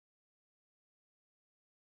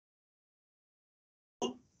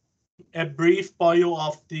a brief bio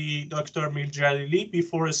of the Dr. Mirjalili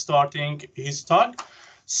before starting his talk.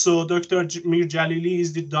 So Dr. Mirjalili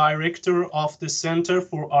is the director of the Center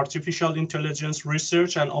for Artificial Intelligence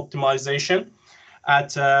Research and Optimization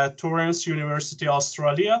at Torrens University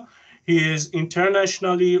Australia. He is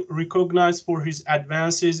internationally recognized for his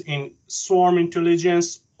advances in swarm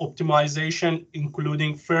intelligence optimization,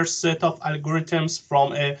 including first set of algorithms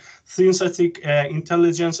from a synthetic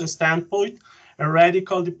intelligence standpoint, a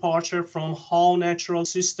radical departure from how natural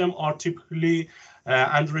systems are typically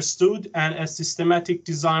understood, and a systematic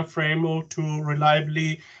design framework to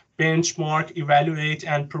reliably benchmark, evaluate,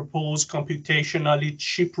 and propose computationally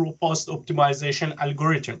chip-robust optimization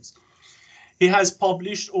algorithms. He has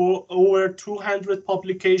published over 200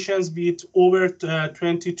 publications with over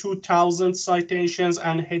 22,000 citations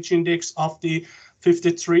and H index of the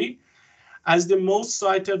 53. As the most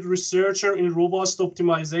cited researcher in robust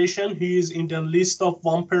optimization, he is in the list of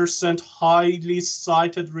 1% highly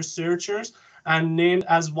cited researchers and named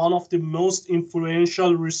as one of the most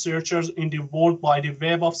influential researchers in the world by the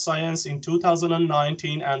Web of Science in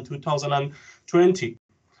 2019 and 2020.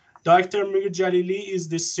 Dr. Mirjalili is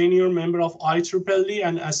the senior member of IEEE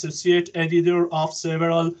and associate editor of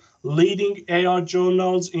several leading AI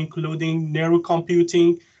journals, including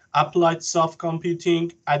Neurocomputing, Applied Soft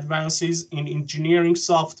Computing, Advances in Engineering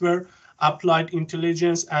Software, Applied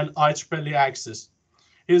Intelligence, and IEEE Access.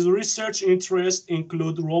 His research interests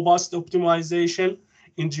include robust optimization,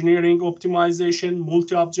 engineering optimization,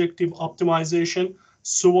 multi-objective optimization,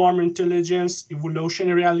 swarm intelligence,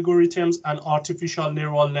 evolutionary algorithms, and artificial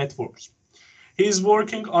neural networks. He is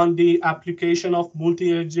working on the application of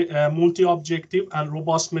multi-objective and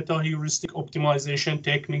robust meta-heuristic optimization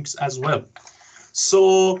techniques as well.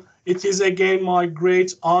 So it is again my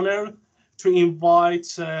great honor to invite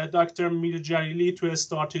Dr. Mirjalili to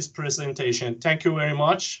start his presentation. Thank you very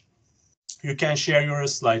much. You can share your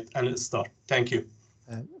slide and start. Thank you.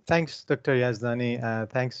 Thanks, Dr. Yazdani.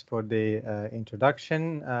 Thanks for the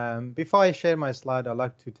introduction. Before I share my slide, I'd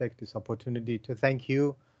like to take this opportunity to thank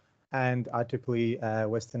you and IEEE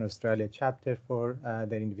Western Australia chapter for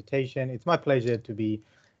their invitation. It's my pleasure to be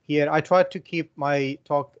here. I tried to keep my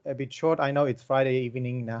talk a bit short. I know it's Friday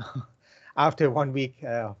evening now. After 1 week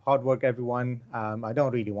of hard work, everyone, I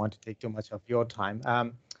don't really want to take too much of your time.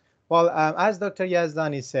 As Dr.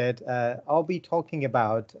 Yazdani said, I'll be talking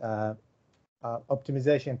about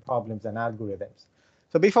optimization problems and algorithms.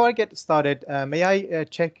 So before I get started, may I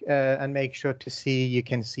check and make sure to see you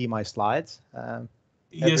can see my slides?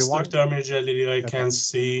 Yes, everyone? Dr. Mirjalili, I can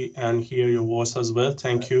see and hear your voice as well.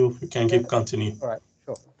 Thank you. You can keep continuing. All right,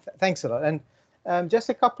 sure. Thanks a lot. And just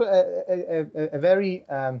a couple, a very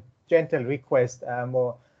gentle request.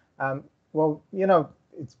 Well, you know,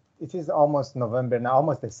 it is almost November now,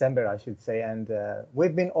 almost December, I should say, and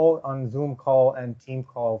we've been all on Zoom call and team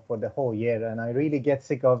call for the whole year, and I really get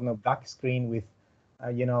sick of black screen with,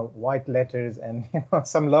 white letters and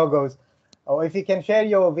some logos. Oh, if you can share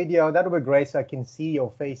your video, that would be great, so I can see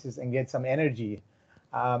your faces and get some energy.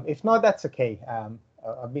 If not, that's okay.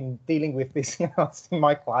 I've been dealing with this, in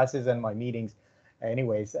my classes and my meetings,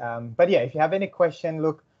 anyways. But yeah, if you have any question,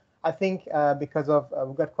 look. I think because of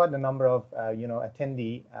we've got quite a number of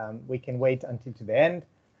attendee, we can wait until to the end.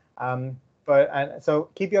 So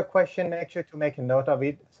keep your question, make sure to make a note of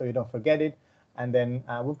it so you don't forget it, and then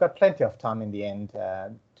we've got plenty of time in the end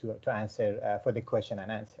to answer for the question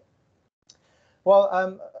and answer.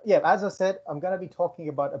 Well, yeah, as I said, I'm going to be talking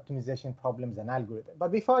about optimization problems and algorithms.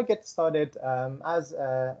 But before I get started, as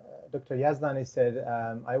Dr. Yazdani said,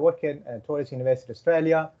 I work at Torrens University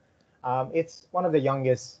Australia. It's one of the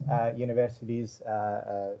youngest universities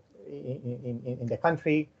in the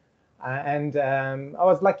country, and I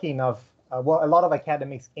was lucky enough. Well, a lot of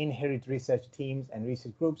academics inherit research teams and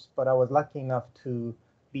research groups, but I was lucky enough to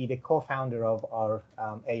be the co-founder of our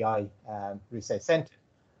AI research center.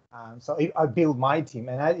 So I built my team,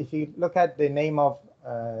 and if you look at the name of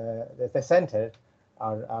the center,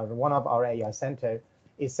 one of our AI center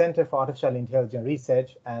is Center for Artificial Intelligence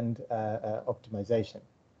Research and Optimization.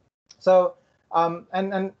 So,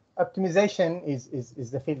 and optimization is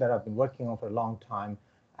the field that I've been working on for a long time,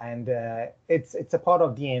 and it's a part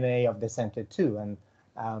of DNA of the center too. And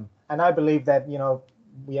I believe that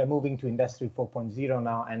we are moving to Industry 4.0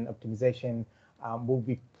 now, and optimization will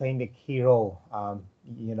be playing a key role,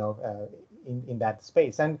 in that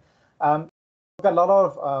space. And we've got a lot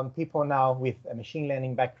of people now with a machine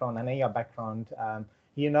learning background and AI background.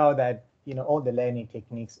 That all the learning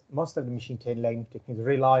techniques, most of the machine learning techniques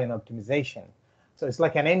rely on optimization. So it's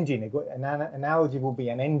like an engine. An analogy will be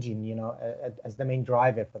an engine, as the main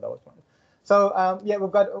driver for those ones. So yeah,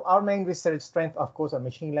 we've got our main research strength, of course, are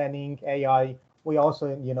machine learning, AI. We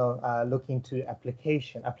also, look into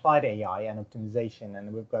applied AI and optimization,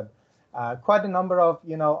 and we've got quite a number of,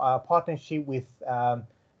 partnership with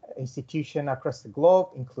institutions across the globe,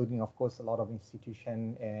 including, of course, a lot of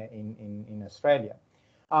institutions in Australia.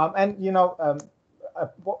 A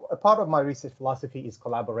part of my research philosophy is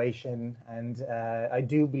collaboration, and I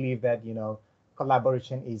do believe that,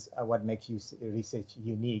 collaboration is what makes research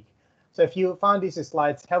unique. So if you found these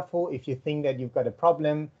slides helpful, if you think that you've got a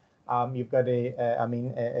problem, you've got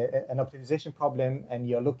an optimization problem, and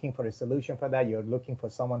you're looking for a solution for that, you're looking for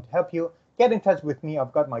someone to help you, get in touch with me.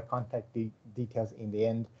 I've got my contact details in the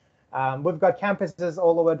end. We've got campuses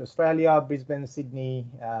all over Australia, Brisbane, Sydney,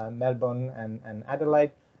 Melbourne, and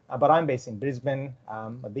Adelaide. But I'm based in Brisbane.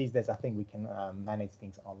 But these days, I think we can manage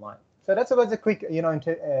things online. So that's about a quick,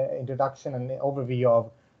 introduction and overview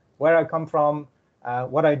of where I come from,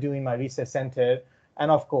 what I do in my research center, and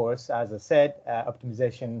of course, as I said,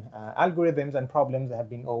 optimization algorithms and problems have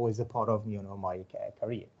been always a part of my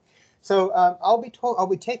career. So I'll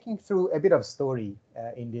be taking through a bit of story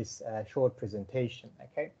in this short presentation.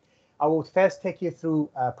 Okay, I will first take you through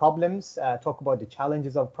problems, talk about the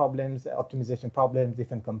challenges of problems, optimization problems,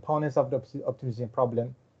 different components of the optimization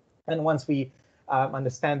problem, and once we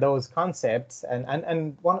understand those concepts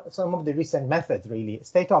and some of the recent methods, really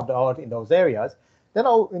state of the art in those areas, then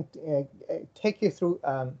I'll take you through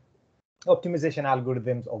optimization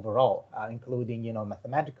algorithms overall, including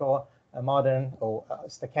mathematical, modern or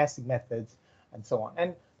stochastic methods, and so on.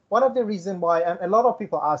 And one of the reasons why a lot of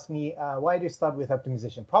people ask me, why do you start with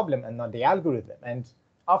optimization problem and not the algorithm? And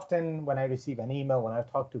often when I receive an email, when I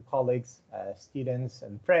talk to colleagues, students,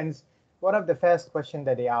 and friends, one of the first questions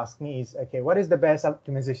that they ask me is, okay, what is the best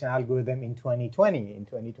optimization algorithm in 2020, in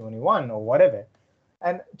 2021, or whatever?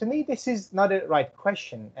 And to me, this is not a right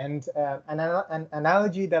question. And an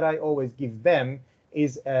analogy that I always give them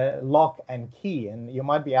is lock and key. And you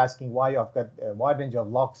might be asking why I've got a wide range of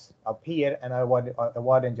locks up here and a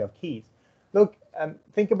wide range of keys. Look,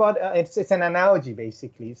 think about it's an analogy,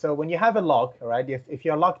 basically. So when you have a lock, all right, if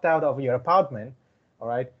you're locked out of your apartment, all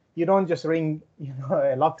right, you don't just ring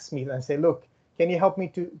a locksmith and say, look, can you help me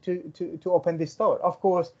to open this door? Of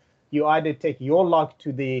course, you either take your lock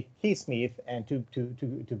to the keysmith and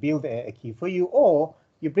to build a key for you, or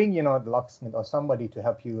you bring the locksmith or somebody to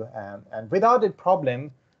help you. And without a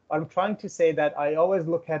problem, I'm trying to say that I always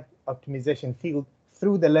look at optimization field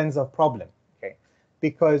through the lens of problem. Okay,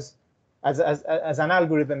 because as an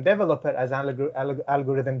algorithm developer, as an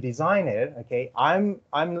algorithm designer, okay, I'm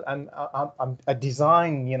a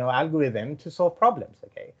design algorithm to solve problems.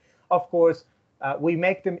 Okay, of course. We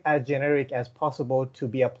make them as generic as possible to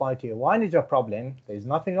be applied to a wide range of problems. There's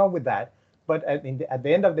nothing wrong with that. But at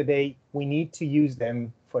the end of the day, we need to use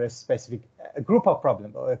them for a specific group of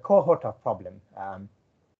problem or a cohort of problem.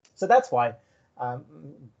 So that's why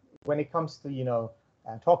when it comes to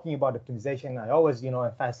talking about optimization, I always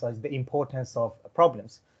emphasize the importance of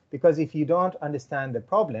problems, because if you don't understand the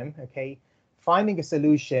problem, okay, finding a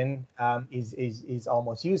solution is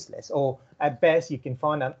almost useless, or at best you can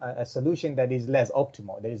find a solution that is less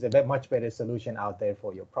optimal. There is a much better solution out there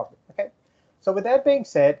for your problem. Okay, so with that being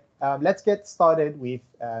said, let's get started with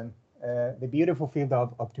the beautiful field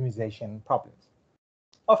of optimization problems.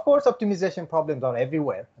 Of course, optimization problems are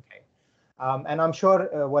everywhere. Okay, and I'm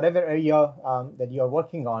sure whatever area that you're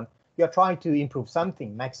working on, you're trying to improve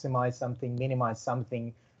something, maximize something, minimize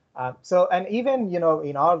something. And even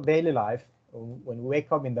in our daily life, when we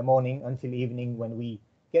wake up in the morning until evening, when we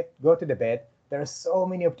go to the bed, there are so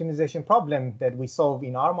many optimization problems that we solve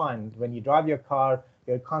in our mind. When you drive your car,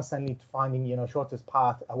 you're constantly finding shortest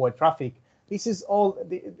path, avoid traffic. This is all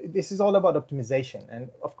about optimization. And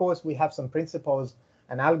of course, we have some principles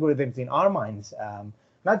and algorithms in our minds,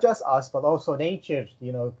 not just us, but also nature.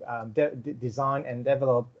 Design and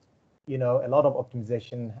develop a lot of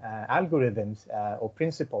optimization algorithms or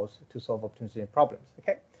principles to solve optimization problems.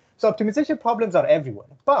 Okay. So optimization problems are everywhere,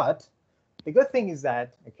 but the good thing is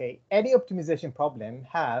that, okay, any optimization problem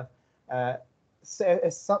have a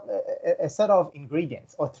set of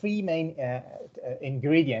ingredients, or three main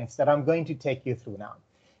ingredients that I'm going to take you through now.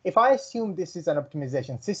 If I assume this is an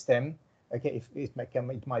optimization system, okay,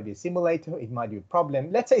 it might be a simulator, it might be a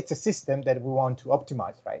problem. Let's say it's a system that we want to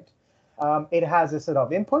optimize, right? It has a set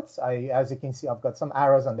of inputs. As you can see, I've got some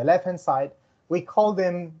arrows on the left-hand side. We call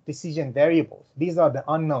them decision variables. These are the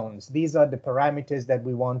unknowns. These are the parameters that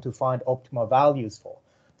we want to find optimal values for.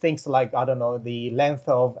 Things like, I don't know, the length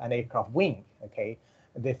of an aircraft wing, okay,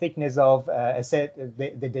 the thickness of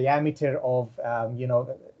the diameter of,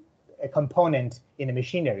 a component in a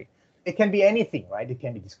machinery. It can be anything, right? It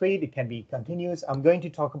can be discrete, it can be continuous. I'm going to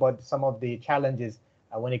talk about some of the challenges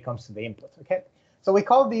when it comes to the inputs, okay? So we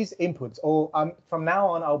call these inputs, or from now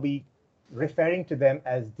on, I'll be referring to them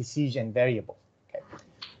as decision variables, okay?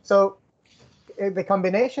 So the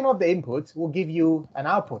combination of the inputs will give you an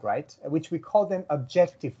output, right? Which we call them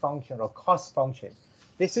objective function or cost function.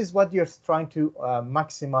 This is what you're trying to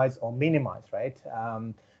maximize or minimize, right?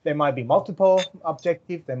 There might be multiple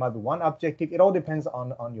objectives, there might be one objective. It all depends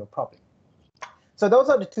on your problem. So those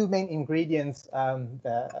are the two main ingredients.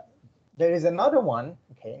 There is another one,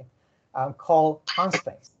 okay, called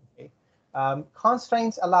constraints. Okay?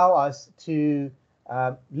 Constraints allow us to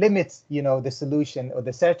limit, the solution or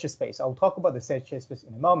the search space. I'll talk about the search space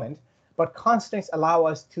in a moment, but constraints allow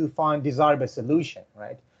us to find desirable solution,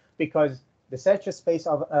 right? Because the search space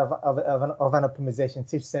of an optimization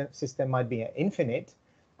system might be infinite.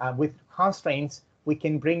 With constraints, we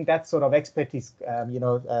can bring that sort of expertise,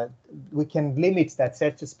 we can limit that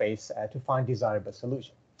search space to find desirable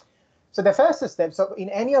solution. So the first step, so in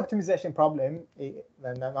any optimization problem,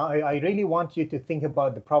 and I really want you to think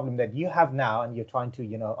about the problem that you have now and you're trying to,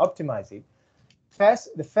 optimize it.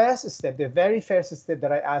 The first step, the very first step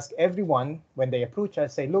that I ask everyone when they approach, I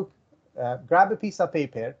say, look, grab a piece of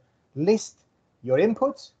paper, list your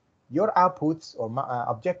inputs, your outputs or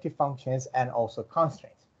objective functions, and also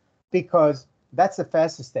constraints, because that's the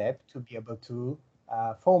first step to be able to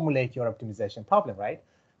formulate your optimization problem, right?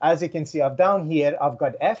 As you can see, down here, I've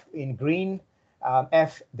got F in green.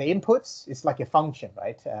 F, the inputs, it's like a function,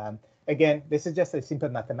 right? Again, this is just a simple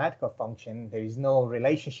mathematical function. There is no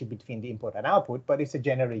relationship between the input and output, but it's a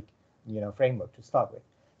generic, framework to start with.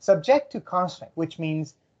 Subject to constraint, which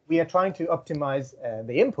means we are trying to optimize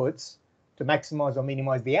the inputs to maximize or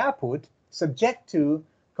minimize the output, subject to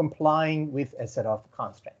complying with a set of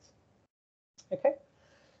constraints. Okay,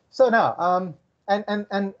 so now,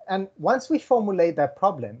 and once we formulate that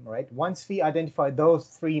problem, right? Once we identify those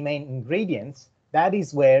three main ingredients, that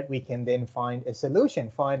is where we can then find a solution,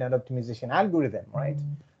 find an optimization algorithm, right?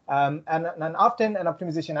 And often an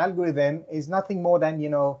optimization algorithm is nothing more than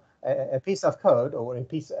a piece of code or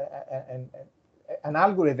an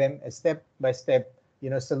algorithm, a step-by-step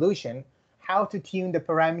solution, how to tune the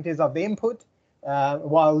parameters of the input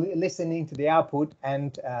while listening to the output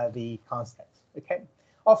and the constants. Okay.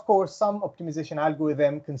 Of course, some optimization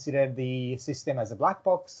algorithm consider the system as a black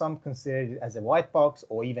box, some consider it as a white box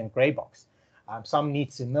or even gray box. Some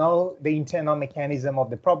need to know the internal mechanism of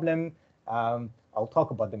the problem. I'll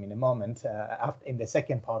talk about them in a moment in the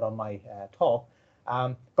second part of my talk.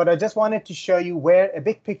 But I just wanted to show you where a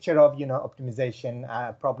big picture of optimization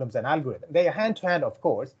problems and algorithms. They are hand-to-hand, of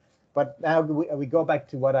course, but now we go back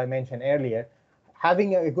to what I mentioned earlier.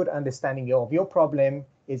 Having a good understanding of your problem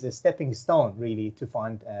is a stepping stone, really, to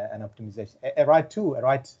find an optimization, a right tool, a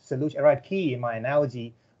right solution, a right key, in my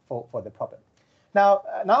analogy, for the problem.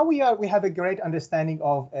 Now we have a great understanding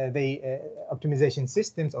of the optimization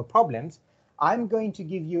systems or problems. I'm going to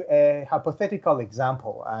give you a hypothetical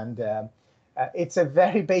example, and it's a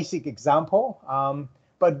very basic example,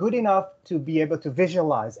 but good enough to be able to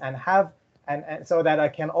visualize and have, and so that I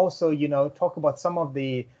can also, talk about some of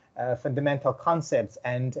the fundamental concepts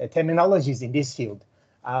and terminologies in this field.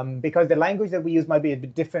 Because the language that we use might be a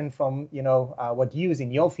bit different from what you use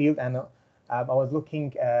in your field. And I was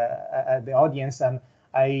looking at the audience, and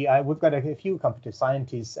we've got a few computer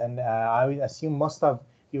scientists, and I assume most of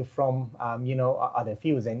you from other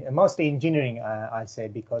fields, and mostly engineering, I say,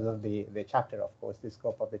 because of the chapter, of course, the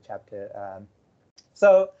scope of the chapter.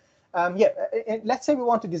 Let's say we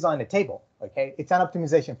want to design a table. Okay, it's an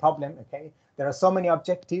optimization problem. Okay, there are so many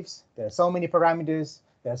objectives, there are so many parameters,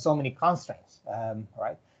 there are so many constraints,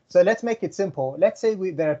 right? So let's make it simple. Let's say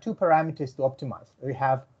there are two parameters to optimize. We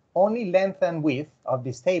have only length and width of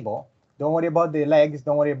this table. Don't worry about the legs.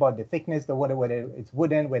 Don't worry about the thickness. Don't worry whether it's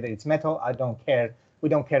wooden, whether it's metal. I don't care. We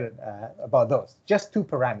don't care about those. Just two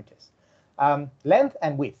parameters. Length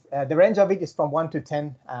and width. The range of it is from 1 to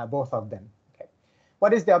 10, both of them. Okay.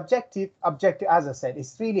 What is the objective? Objective, as I said,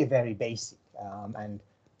 is really very basic. And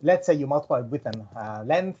let's say you multiply width and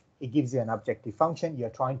length. It gives you an objective function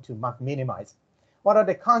you're trying to minimize. What are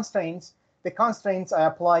the constraints? The constraints, I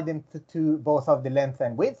apply them to both of the length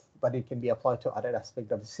and width, but it can be applied to other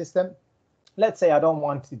aspects of the system. Let's say I don't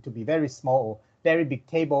want it to be very small or very big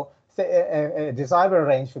table. So a desirable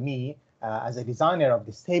range for me as a designer of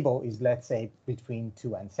this table is, let's say, between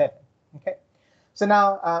 2 and 7. Okay. So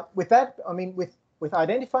now with that, I mean, with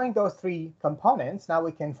identifying those three components, now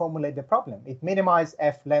we can formulate the problem. It minimizes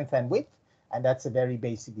F, length, and width. And that's a very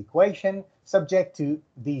basic equation subject to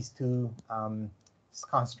these two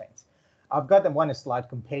constraints. I've got one slide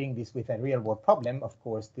comparing this with a real world problem. Of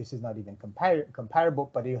course, this is not even comparable,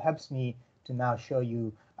 but it helps me to now show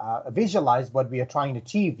you, visualize what we are trying to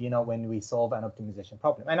achieve, when we solve an optimization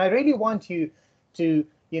problem. And I really want you to,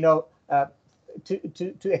 to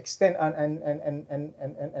extend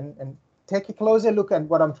and take a closer look at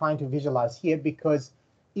what I'm trying to visualize here, because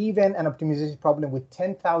even an optimization problem with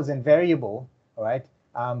 10,000 variable, all right,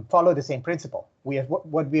 follow the same principle.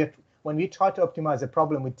 When we try to optimize a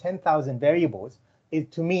problem with 10,000 variables,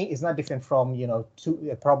 it to me is not different from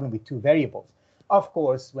a problem with 2 variables. Of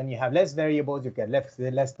course, when you have less variables, you get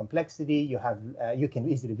less complexity. You can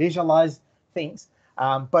easily visualize things.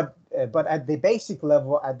 But at the basic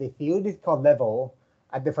level, at the theoretical level,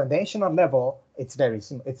 at the foundational level, it's very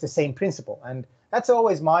simple. It's the same principle, and that's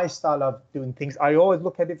always my style of doing things. I always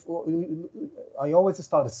look at it. I always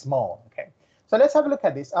start small. Okay, so let's have a look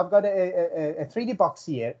at this. I've got a 3D box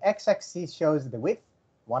here. X-axis shows the width,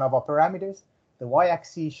 one of our parameters. The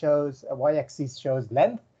y-axis shows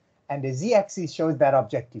length, and the z-axis shows that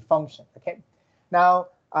objective function. Okay, now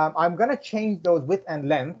I'm going to change those width and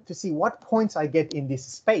length to see what points I get in this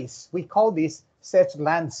space. We call this search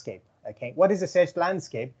landscape. Okay, what is a search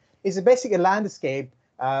landscape? It's basically a landscape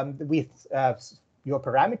with your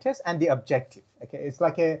parameters and the objective. Okay, it's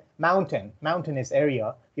like a mountainous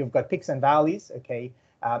area. You've got peaks and valleys. Okay,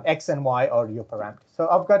 x and y are your parameters. So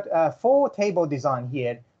I've got 4 table design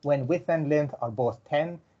here when width and length are both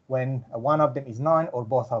 10, when one of them is 9, or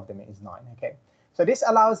both of them is 9. Okay, so this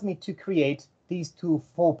allows me to create these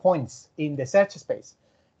 4 points in the search space.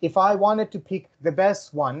 If I wanted to pick the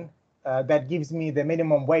best one that gives me the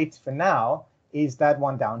minimum weight for now, is that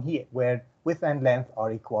one down here, where width and length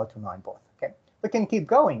are equal to 9 both. Okay, we can keep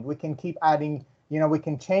going. We can keep adding. We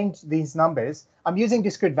can change these numbers. I'm using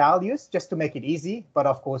discrete values just to make it easy, but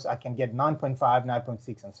of course I can get 9.5,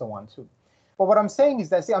 9.6, and so on too. But what I'm saying is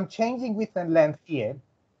that, see, I'm changing width and length here.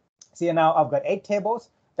 See, now I've got 8 tables.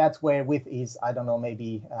 That's where width is, I don't know,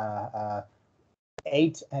 maybe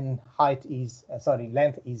 8, and height is,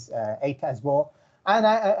 length is 8 as well.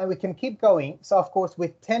 And we can keep going. So of course,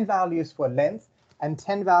 with 10 values for length and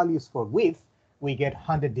 10 values for width, we get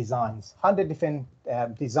 100 designs, 100 different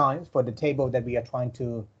designs for the table that we are trying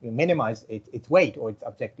to minimize its weight or its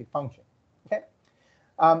objective function. Okay,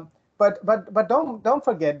 but don't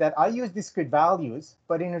forget that I use discrete values,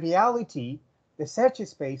 but in reality, the search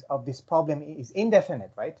space of this problem is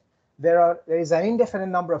indefinite, right? There is an indefinite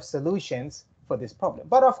number of solutions for this problem.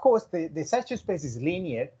 But of course, the search space is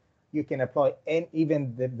linear. You can apply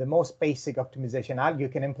even the most basic optimization algorithm. You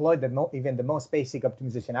can employ even the most basic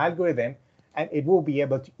optimization algorithm, and it will be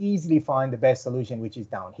able to easily find the best solution, which is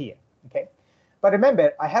down here. Okay, but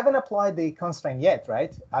remember, I haven't applied the constraint yet,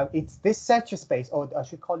 right? It's this search space, or I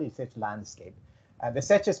should call it search landscape. The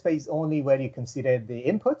search space is only where you consider the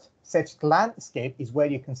input. Search landscape is where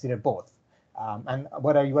you consider both. And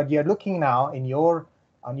what you're looking now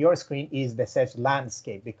on your screen is the search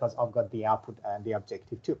landscape, because I've got the output and the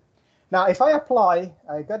objective too. Now, if I apply,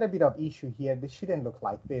 I got a bit of issue here. This shouldn't look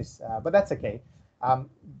like this, but that's okay.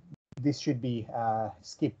 This should be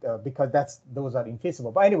skipped because those are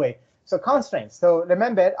infeasible. But anyway, so constraints. So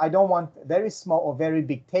remember, I don't want very small or very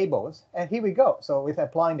big tables. And here we go. So with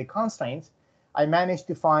applying the constraints, I managed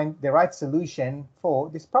to find the right solution for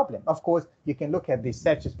this problem. Of course, you can look at this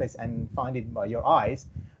search space and find it by your eyes.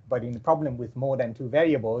 But in the problem with more than 2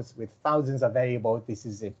 variables, with thousands of variables, this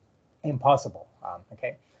is impossible.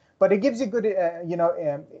 Okay. But it gives you good,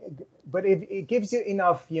 but it gives you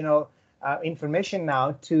enough, information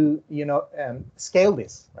now to, scale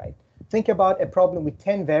this, right? Think about a problem with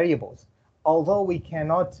 10 variables. Although we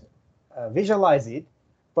cannot visualize it,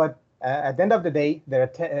 but at the end of the day, there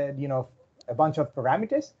are, a bunch of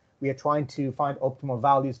parameters. We are trying to find optimal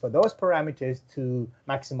values for those parameters to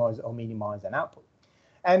maximize or minimize an output.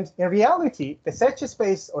 And in reality, the search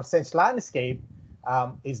space or search landscape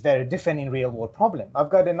is very different in real world problem. I've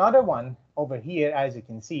got another one over here, as you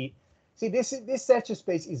can see. See, this search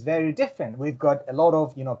space is very different. We've got a lot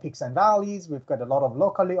of peaks and valleys. We've got a lot of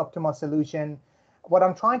locally optimal solution. What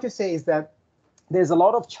I'm trying to say is that there's a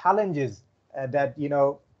lot of challenges that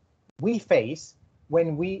we face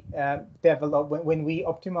when we when we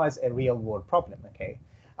optimize a real world problem. Okay,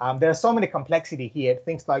 there are so many complexity here.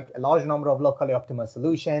 Things like a large number of locally optimal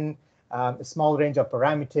solution, a small range of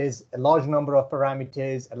parameters, a large number of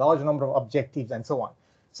parameters, a large number of objectives, and so on.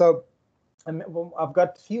 So I've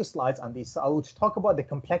got a few slides on this. So I will talk about the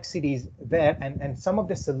complexities there and some of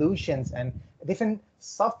the solutions and different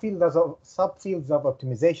subfields of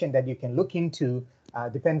optimization that you can look into,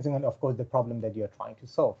 depending on, of course, the problem that you're trying to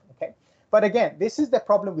solve. Okay. But again, this is the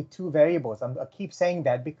problem with 2 variables. I keep saying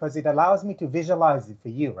that because it allows me to visualize it for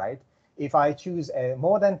you, right? if I choose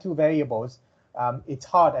more than 2 variables, it's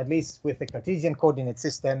hard, at least with the Cartesian coordinate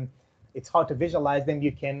system, it's hard to visualize them.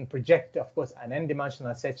 You can project, of course, an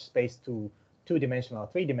n-dimensional search space to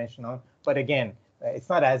 2-dimensional, 3-dimensional. But again, it's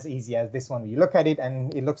not as easy as this one. You look at it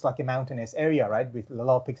and it looks like a mountainous area, right, with a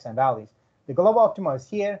lot of peaks and valleys. The global optima is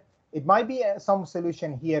here. It might be some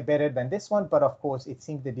solution here better than this one, but of course, it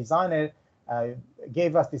seems the designer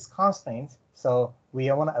gave us these constraints, so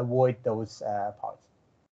we want to avoid those parts.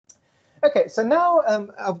 Okay, so now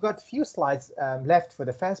I've got a few slides left for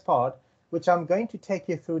the first part, which I'm going to take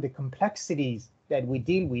you through the complexities that we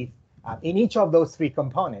deal with in each of those 3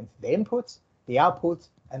 components: the inputs, the outputs,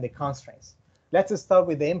 and the constraints. Let's start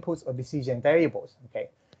with the inputs or decision variables. Okay,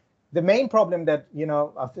 the main problem that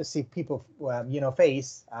I see people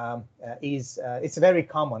face is it's very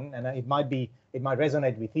common, and it might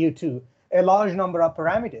resonate with you too. A large number of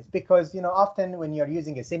parameters, because often when you're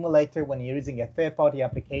using a simulator, when you're using a third-party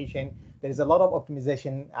application, there's a lot of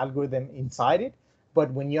optimization algorithm inside it.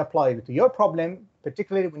 But when you apply it to your problem,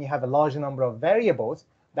 particularly when you have a large number of variables,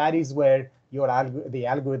 that is where the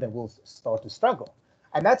algorithm will start to struggle.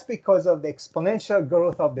 And that's because of the exponential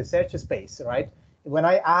growth of the search space, right? When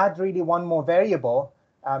I add really one more variable,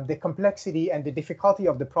 the complexity and the difficulty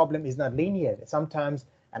of the problem is not linear. Sometimes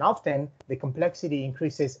and often the complexity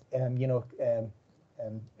increases,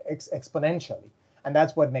 exponentially, and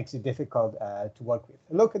that's what makes it difficult to work with.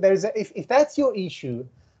 Look, if that's your issue,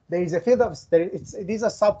 there is a field of these are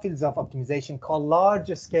subfields of optimization called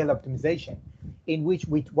larger scale optimization, in which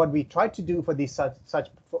what we try to do for these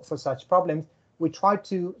such problems, we try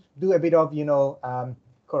to do a bit of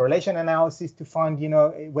correlation analysis to find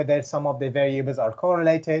whether some of the variables are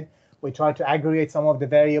correlated. We try to aggregate some of the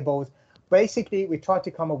variables. Basically, we try to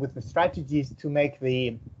come up with the strategies to make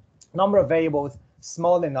the number of variables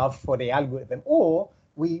small enough for the algorithm, or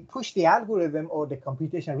we push the algorithm or the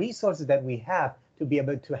computational resources that we have to be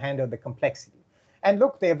able to handle the complexity. And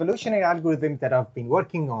look, the evolutionary algorithms that I've been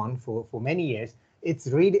working on for many years, it's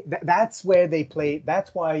really that's where they play.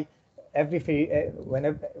 That's why every field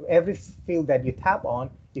that you tap on,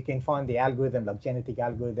 you can find the algorithm, like genetic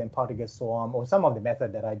algorithm, particle swarm, or some of the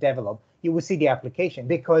method that I developed. You will see the application,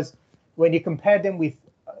 because when you compare them with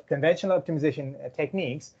conventional optimization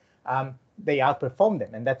techniques, they outperform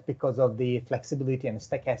them, and that's because of the flexibility and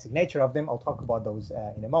stochastic nature of them. I'll talk about those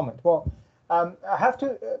in a moment. Well, I have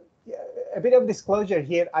to a bit of disclosure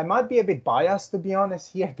here. I might be a bit biased, to be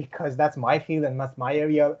honest, here, because that's my field and that's my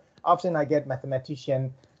area. Often I get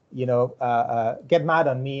mathematicians, get mad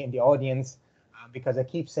on me in the audience because I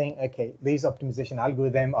keep saying, okay, these optimization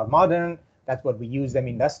algorithms are modern. That's what we use them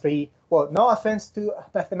in industry. Well, no offense to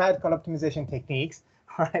mathematical optimization techniques,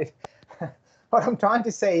 right? What I'm trying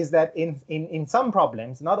to say is that in some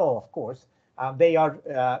problems, not all, of course, they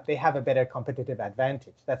have a better competitive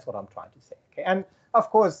advantage. That's what I'm trying to say. Okay, and of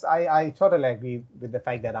course, I totally agree with the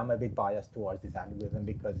fact that I'm a bit biased towards this algorithm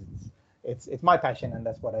because it's my passion and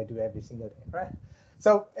that's what I do every single day, right?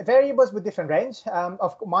 So variables with different range.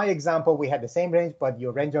 Of my example, we had the same range, but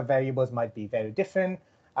your range of variables might be very different.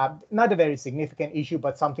 Not a very significant issue,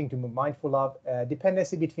 but something to be mindful of.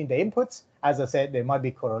 Dependency between the inputs. As I said, there might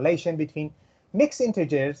be correlation between mixed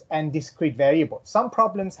integers and discrete variables. Some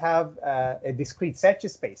problems have a discrete search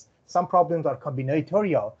space. Some problems are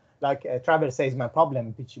combinatorial, like Travis says my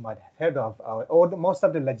problem, which you might have heard of, or most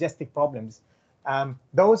of the logistic problems.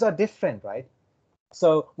 Those are different, right?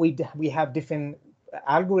 So we have different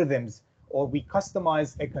algorithms, or we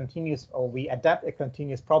customize a continuous, or we adapt a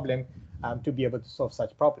continuous problem to be able to solve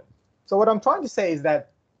such problem. So what I'm trying to say is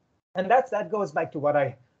that, and that goes back to what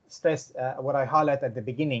I stressed, what I highlight at the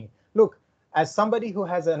beginning. Look, as somebody who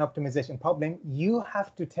has an optimization problem, you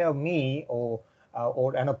have to tell me or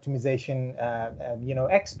an optimization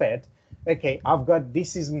expert, okay, I've got,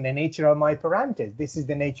 this is the nature of my parameters, this is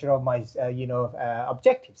the nature of my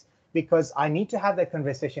objectives, because I need to have that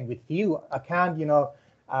conversation with you. I can't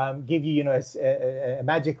give you a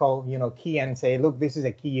magical key and say, look, this is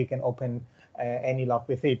a key, you can open any lock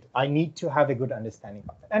with it. I need to have a good understanding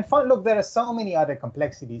of it. And look, there are so many other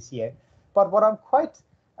complexities here, but what I'm quite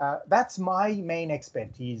that's my main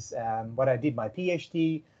expertise, what I did my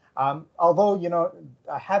PhD. Although,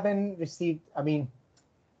 I haven't received,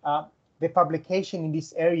 the publication in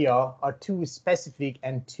this area are too specific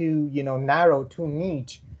and too, narrow, too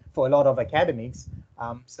niche for a lot of academics.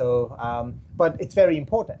 But it's very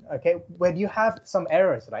important, okay? When you have some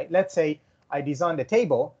errors, right? Let's say I designed a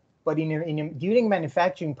table, but during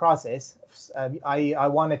manufacturing process, I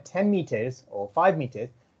wanted 10 meters or 5 meters,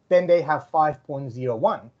 then they have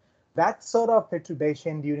 5.01. That sort of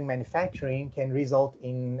perturbation during manufacturing can result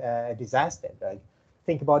in a disaster, right?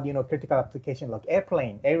 think about, critical application like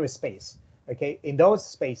airplane, aerospace. Okay, in those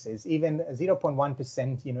spaces, even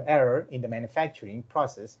 0.1%, error in the manufacturing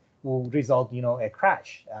process will result, a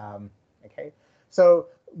crash. Okay, so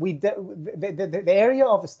the area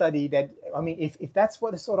of study that, I mean, if that's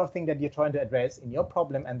what the sort of thing that you're trying to address in your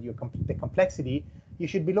problem and the complexity, you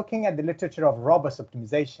should be looking at the literature of robust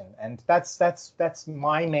optimization, and that's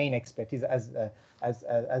my main expertise as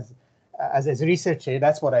a researcher.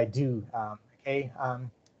 That's what I do. Okay.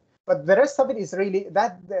 But the rest of it is really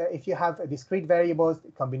that if you have discrete variables,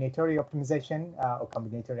 combinatorial optimization or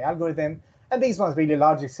combinatorial algorithm, and these ones really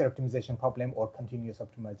larger scale optimization problem or continuous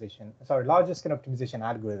optimization, sorry, larger scale optimization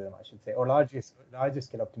algorithm, I should say, or larger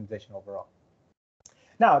scale optimization overall.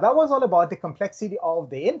 Now, that was all about the complexity of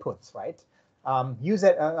the inputs, right? The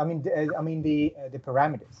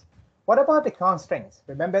parameters. What about the constraints?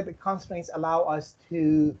 Remember, the constraints allow us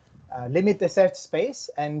to limit the search space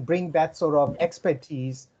and bring that sort of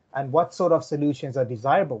expertise and what sort of solutions are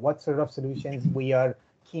desirable, what sort of solutions we are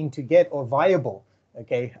keen to get or viable.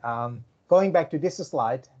 Okay, going back to this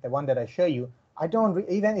slide, the one that I show you, I don't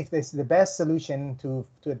even if this is the best solution to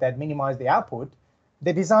that minimize the output,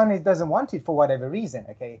 the designer doesn't want it for whatever reason.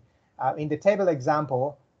 Okay, in the table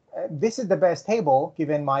example, this is the best table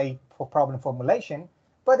given my problem formulation,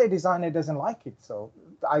 but the designer doesn't like it. So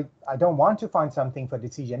I don't want to find something for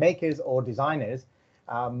decision makers or designers,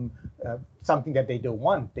 something that they don't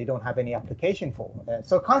want, they don't have any application for.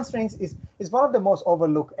 So constraints is one of the most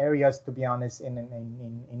overlooked areas, to be honest, in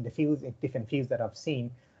the fields, in different fields that I've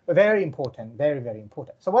seen. Very important, very, very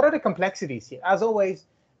important. So what are the complexities here? As always,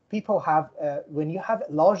 people have, when you have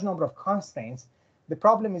a large number of constraints, the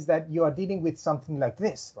problem is that you are dealing with something like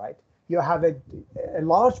this, right? You have a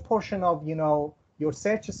large portion of, your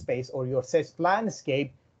search space or your search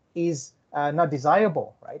landscape is not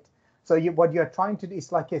desirable, right? So what you're trying to do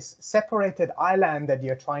is like a separated island that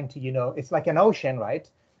you're trying to, it's like an ocean, right?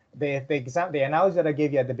 The analogy that I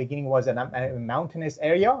gave you at the beginning was a mountainous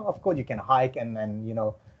area. Of course, you can hike and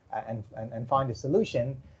find a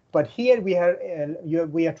solution. But here we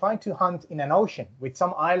are trying to hunt in an ocean with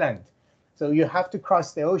some island. So you have to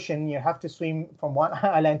cross the ocean. You have to swim from one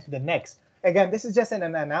island to the next. Again, this is just an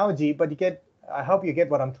analogy, but I hope you get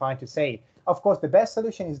what I'm trying to say. Of course, the best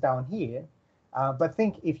solution is down here. But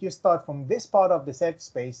think if you start from this part of the search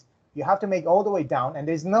space, you have to make all the way down, and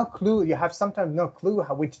there's no clue. You have sometimes no clue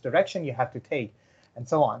which direction you have to take, and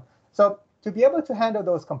so on. So to be able to handle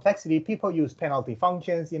those complexity, people use penalty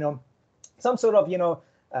functions, some sort of,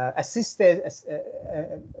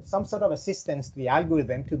 some sort of assistance to the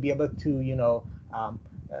algorithm to be able to,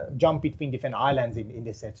 jump between different islands in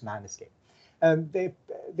the search landscape.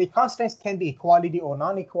 The constraints can be equality or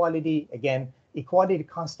non-equality. Again, equality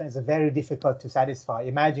constraints are very difficult to satisfy.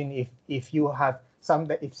 Imagine if you have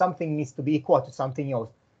if something needs to be equal to something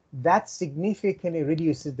else, that significantly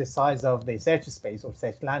reduces the size of the search space or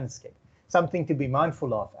search landscape. Something to be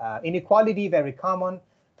mindful of. Inequality, very common.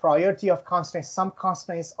 Priority of constraints. Some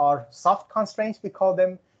constraints are soft constraints, we call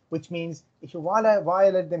them, which means if you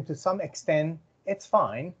violate them to some extent, it's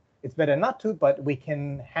fine. It's better not to, but we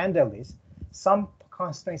can handle this. Some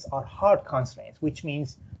constraints are hard constraints, which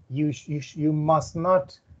means you must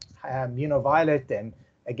not, violate them.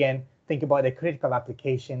 Again, think about a critical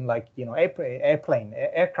application like, airplane,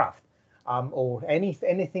 aircraft, or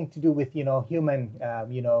anything to do with, human,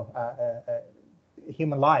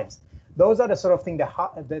 human lives. Those are the sort of things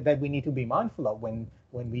that we need to be mindful of when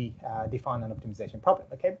we define an optimization problem.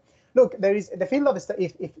 Okay, look, there is the field of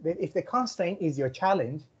if the constraint is your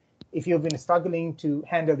challenge, if you've been struggling to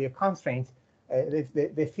handle your constraints,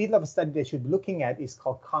 the field of study they should be looking at is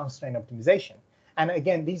called constraint optimization. And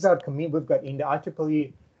again, these are we've got in the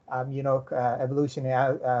IEEE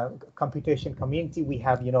evolutionary computation community, we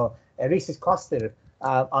have a research cluster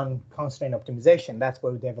on constraint optimization. That's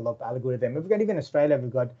where we develop algorithm. We've got even in Australia,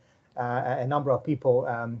 we've got a number of people,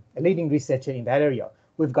 a leading researcher in that area.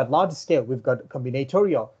 We've got large scale, we've got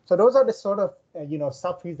combinatorial. So those are the sort of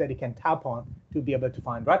subfields that you can tap on to be able to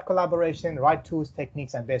find right collaboration, right tools,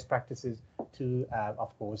 techniques, and best practices to,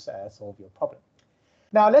 of course, solve your problem.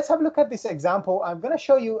 Now let's have a look at this example. I'm going to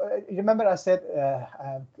show you. Remember, I said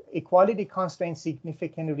equality constraint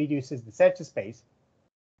significantly reduces the search space.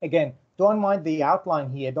 Again, don't mind the outline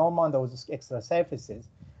here. Don't mind those extra surfaces.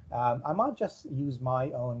 I might just use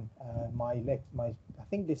my own I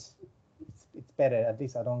think this it's better. At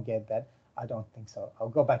least I don't get that. I don't think so. I'll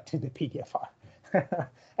go back to the PDF file.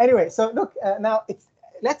 Anyway, so look, now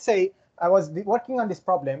let's say I was working on this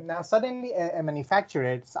problem. Now suddenly a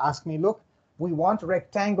manufacturer asked me, look, we want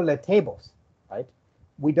rectangular tables, right?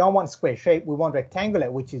 We don't want square shape. We want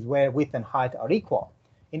rectangular, which is where width and height are equal.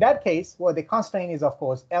 In that case, well, the constraint is, of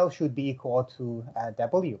course, L should be equal to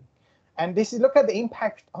W. And this is, look at the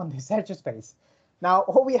impact on the search space. Now,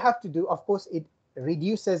 all we have to do, of course, it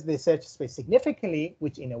reduces the search space significantly,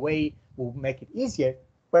 which in a way will make it easier.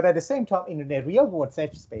 But at the same time, in the real world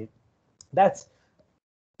search space,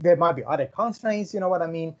 there might be other constraints, you know what I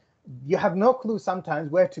mean? You have no clue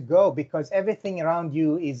sometimes where to go because everything around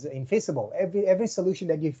you is infeasible. Every solution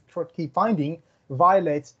that you keep finding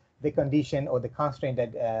violates the condition or the constraint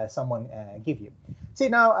that someone give you. See,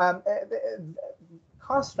 now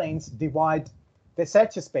constraints divide the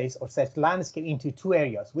search space or search landscape into two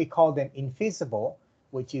areas. We call them infeasible,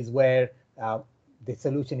 which is where the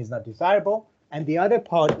solution is not desirable, and the other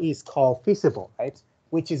part is called feasible, right?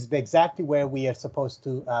 Which is exactly where we are supposed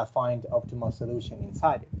to find optimal solution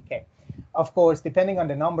inside it. Okay. Of course, depending on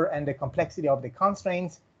the number and the complexity of the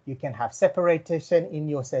constraints, you can have separation in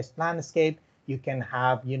your search landscape. You can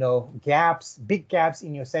have, you know, gaps, big gaps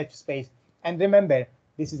in your search space. And remember,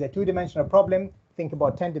 this is a two-dimensional problem. Think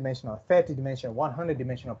about 10-dimensional, 30-dimensional,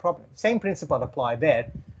 100-dimensional problem. Same principle apply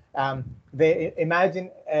there.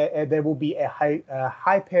 Imagine there will be a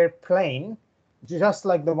hyperplane, just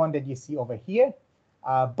like the one that you see over here.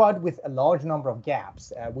 But with a large number of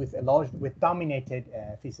gaps, with dominated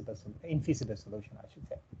infeasible solution, I should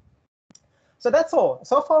say. So that's all.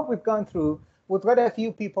 So far, we've gone through. We've got a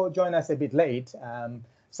few people join us a bit late.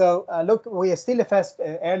 Look, we are still the first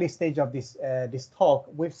early stage of this talk.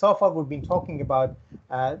 So far we've been talking about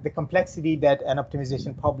the complexity that an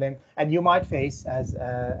optimization problem and you might face as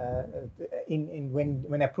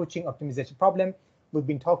when approaching optimization problem. We've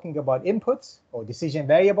been talking about inputs or decision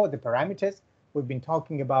variable, the parameters. We've been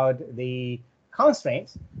talking about the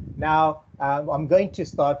constraints. Now I'm going to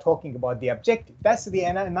start talking about the objective. That's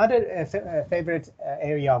another favorite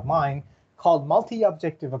area of mine called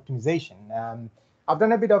multi-objective optimization. I've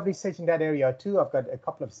done a bit of research in that area too. I've got a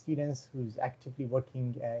couple of students who's actively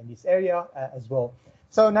working in this area as well.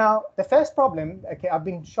 So now the first problem, okay, I've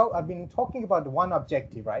been talking about one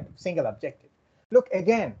objective, right? Single objective. Look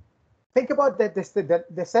again, think about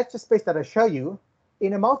the search space that I show you.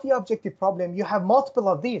 In a multi-objective problem, you have multiple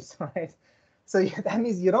of these, right? So that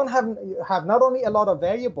means you don't have not only a lot of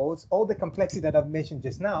variables, all the complexity that I've mentioned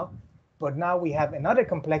just now, but now we have another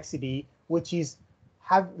complexity, which is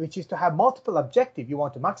to have multiple objectives. You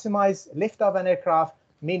want to maximize lift of an aircraft,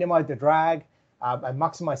 minimize the drag, and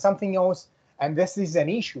maximize something else. And this is an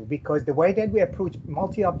issue because the way that we approach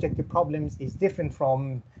multi-objective problems is different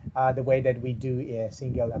from the way that we do a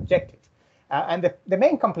single objective. And the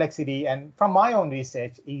main complexity, and from my own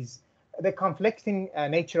research, is the conflicting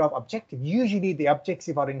nature of objective. Usually the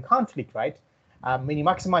objectives are in conflict, right? When you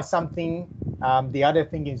maximize something, the other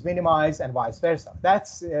thing is minimized and vice versa.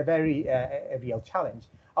 That's a very a real challenge.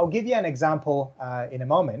 I'll give you an example in a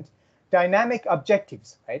moment. Dynamic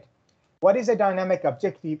objectives, right? What is a dynamic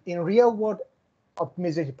objective? In real world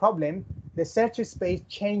optimization problem, the search space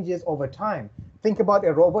changes over time. Think about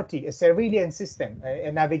a robotic, a surveillance system,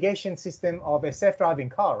 a navigation system of a self-driving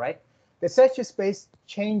car, right? The search space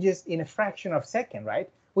changes in a fraction of a second, right?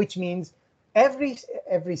 Which means every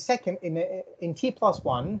second in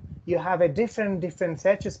T+1, you have a different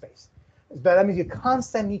search space. But that means you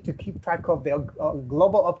constantly need to keep track of the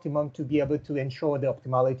global optimum to be able to ensure the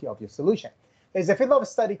optimality of your solution. There's a field of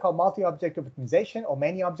study called multi-objective optimization or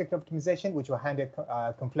many-objective optimization, which will handle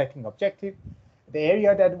conflicting objective. The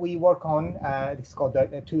area that we work on is called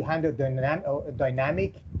to handle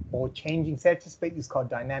dynamic or changing search space is called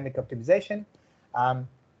dynamic optimization.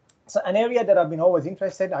 So an area that I've been always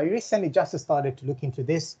interested in, I recently just started to look into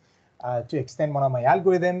this to extend one of my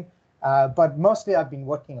algorithm, but mostly I've been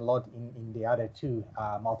working a lot in the other two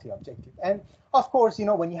multi-objective. And of course, you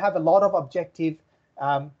know, when you have a lot of objective,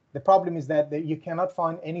 the problem is that you cannot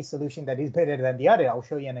find any solution that is better than the other. I'll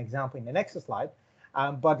show you an example in the next slide.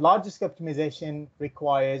 But large scale optimization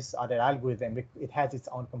requires other algorithm. It has its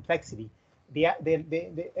own complexity.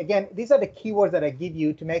 Again, these are the keywords that I give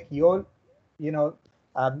you to make your,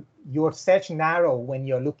 your search narrow when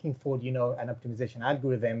you're looking for, an optimization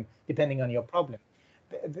algorithm, depending on your problem.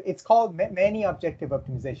 It's called many objective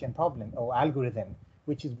optimization problem or algorithm,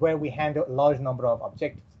 which is where we handle a large number of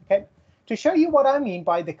objectives. Okay. To show you what I mean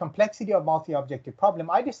by the complexity of multi-objective problem,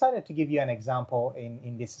 I decided to give you an example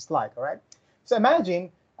in this slide. All right. So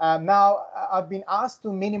imagine now I've been asked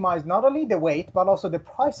to minimize not only the weight, but also the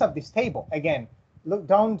price of this table. Again, look,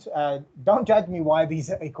 don't judge me why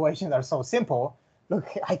these equations are so simple. Look,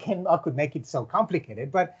 I could make it so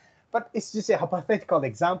complicated, but it's just a hypothetical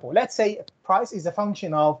example. Let's say price is a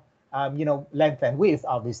function of length and width,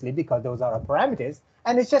 obviously, because those are our parameters,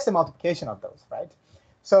 and it's just a multiplication of those, right?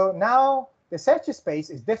 So now the search space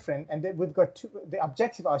is different, and then we've got the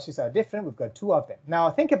objective arches are different. We've got two of them.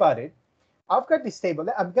 Now think about it. I've got this table.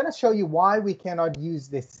 I'm going to show you why we cannot use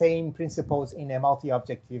the same principles in a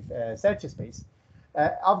multi-objective search space.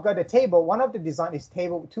 I've got a table. One of the design is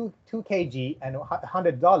table 2 kg and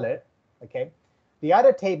 $100. Okay. The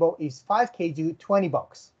other table is 5 kg,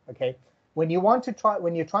 $20. Okay. When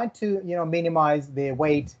you're trying to minimize the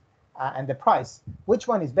weight and the price, which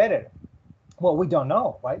one is better? Well, we don't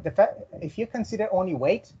know, right? If you consider only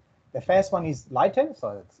weight, the first one is lighter,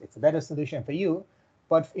 so it's a better solution for you.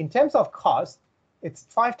 But in terms of cost, it's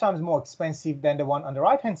 5 times more expensive than the one on the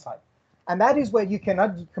right-hand side. And that is where you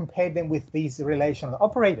cannot compare them with these relational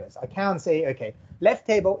operators. I can't say, okay, left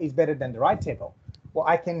table is better than the right table. Well,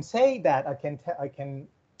 I can say that I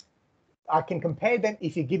can compare them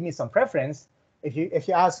if you give me some preference. If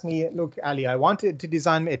you ask me, look, Ali, I wanted to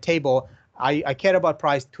design a table. I care about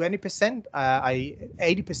price 20%.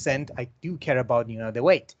 80%. I do care about the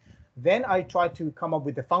weight. Then I try to come up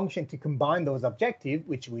with a function to combine those objectives,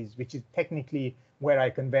 which is technically where I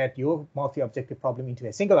convert your multi-objective problem into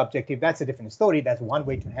a single objective. That's a different story. That's one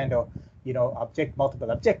way to handle, multiple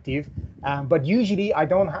objective. But usually I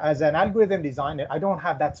don't, as an algorithm designer, I don't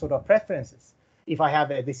have that sort of preferences. If I have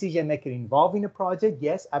a decision maker involved in a project,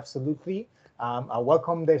 yes, absolutely. I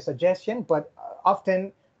welcome their suggestion, but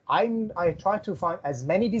often I try to find as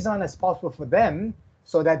many design as possible for them,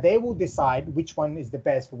 so that they will decide which one is the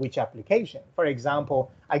best for which application. For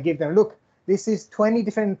example, I give them, look, this is 20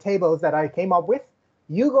 different tables that I came up with.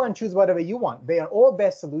 You go and choose whatever you want. They are all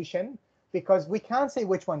best solution, because we can't say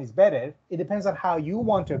which one is better. It depends on how you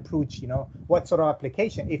want to approach, what sort of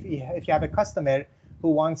application. If you have a customer who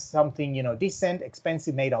wants something, decent,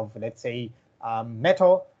 expensive, made of, let's say,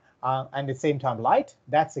 metal, and at the same time light,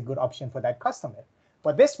 that's a good option for that customer.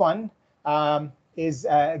 But this one, is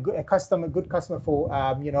a good customer for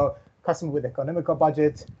customer with economical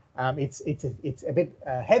budget. It's a bit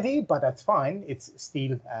heavy, but that's fine. It's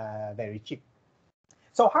still very cheap.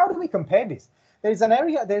 So how do we compare this? There is an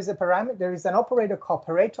operator called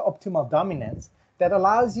Pareto optimal dominance that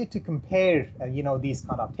allows you to compare these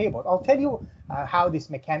kind of tables. I'll tell you how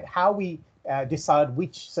we decide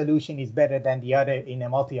which solution is better than the other in a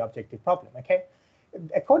multi-objective problem. Okay.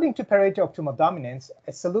 According to Pareto optimal dominance,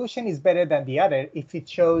 a solution is better than the other if it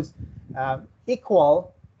shows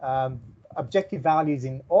equal objective values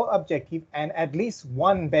in all objective and at least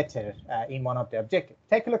one better in one of the objectives.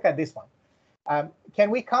 Take a look at this one.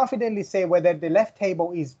 Can we confidently say whether the left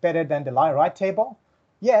table is better than the right table?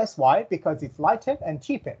 Yes. Why? Because it's lighter and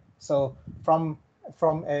cheaper. So from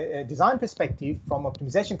a design perspective, from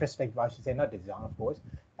optimization perspective, I should say, not design, of course,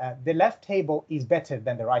 the left table is better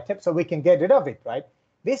than the right table, so we can get rid of it, right?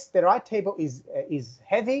 The right table is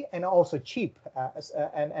heavy and also cheap,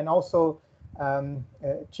 and also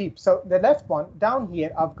cheap. So the left one down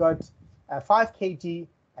here, I've got 5 kg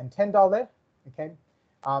and $10. Okay,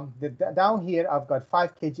 down here I've got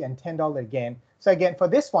 5 kg and $10 again. So again, for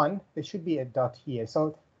this one, there should be a dot here.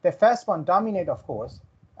 So the first one dominate, of course,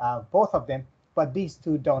 both of them, but these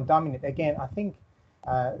two don't dominate. Again, I think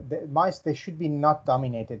they should be not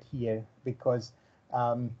dominated here because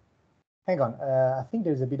hang on, I think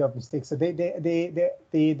there's a bit of mistake. So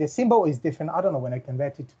the symbol is different. I don't know, when I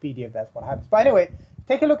convert it to PDF, that's what happens. But anyway,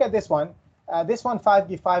 take a look at this one. This one, 5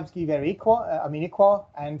 give are equal,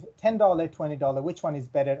 and $10, $20. Which one is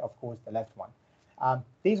better? Of course, the left one.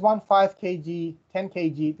 These one, 5 kg, 10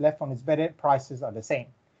 kg, left one is better. Prices are the same.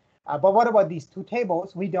 But what about these two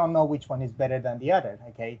tables? We don't know which one is better than the other.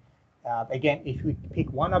 Okay. Again, if we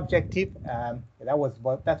pick one objective, that's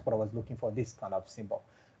what I was looking for, this kind of symbol.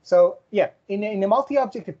 So yeah, in a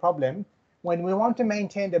multi-objective problem, when we want to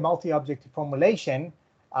maintain the multi-objective formulation,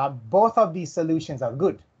 both of these solutions are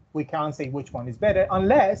good. We can't say which one is better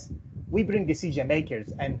unless we bring decision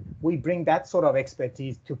makers and we bring that sort of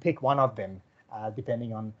expertise to pick one of them,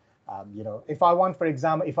 depending on, if I want, for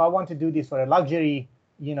example, if I want to do this for a luxury,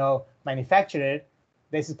 manufacturer,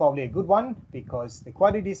 this is probably a good one because the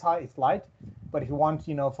quality is high, it's light. But if you want,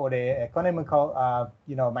 for the economical,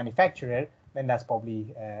 manufacturer, then that's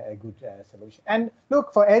probably a good solution. And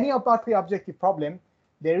look, for any multi-objective problem,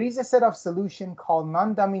 there is a set of solution called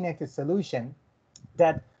non-dominated solution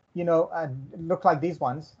that, look like these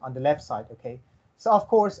ones on the left side. Okay. So of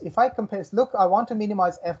course, if I compare, look, I want to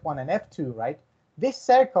minimize F1 and F2, right? This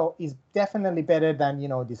circle is definitely better than,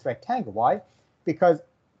 this rectangle. Why? Because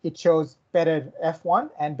it shows better F1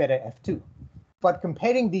 and better F2. But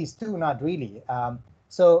comparing these two, not really.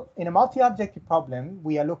 So in a multi-objective problem,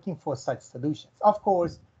 we are looking for such solutions. Of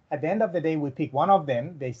course, at the end of the day, we pick one of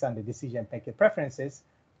them based on the decision maker preferences.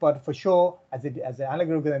 But for sure, as an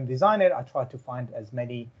algorithm designer, I try to find as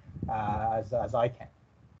many as I can.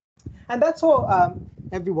 And that's all,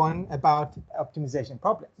 everyone, about optimization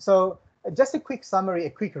problems. So just a quick summary, a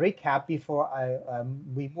quick recap before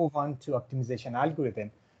we move on to optimization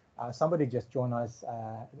algorithm. Somebody just joined us.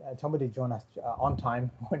 Somebody joined us on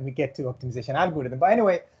time when we get to optimization algorithm. But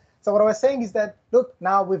anyway, so what I was saying is that, look,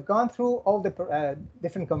 now we've gone through all the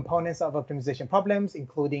different components of optimization problems,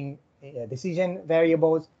 including decision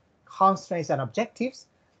variables, constraints, and objectives.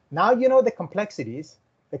 Now you know the complexities.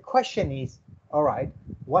 The question is, all right,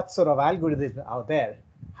 what sort of algorithms are out there?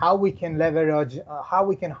 How we can leverage, how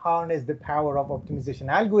we can harness the power of optimization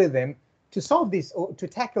algorithm to solve this, or to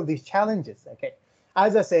tackle these challenges. Okay,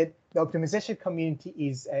 as I said, the optimization community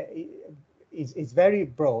is very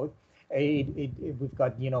broad. We've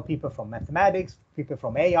got, you know, people from mathematics, people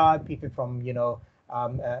from AI, people from, you know,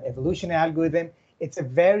 evolutionary algorithm. It's a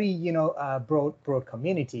very, you know, broad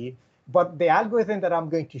community. But the algorithm that I'm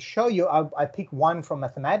going to show you, I pick one from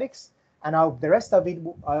mathematics, and the rest of it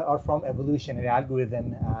are from evolutionary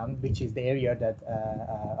algorithm, which is the area that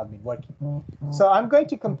I've been working. So I'm going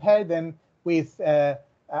to compare them with,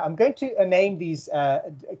 I'm going to name these,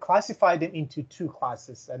 classify them into two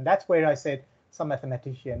classes. And that's where I said some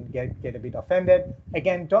mathematicians get a bit offended.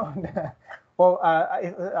 Again, don't, well,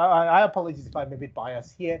 I apologize if I'm a bit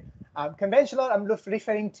biased here. Conventional, I'm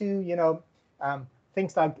referring to, you know,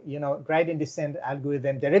 things like, you know, gradient descent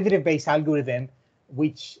algorithm, derivative-based algorithm,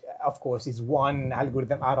 which of course is one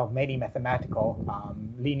algorithm out of many mathematical,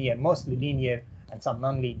 linear, mostly linear, and some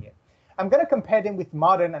non-linear. I'm going to compare them with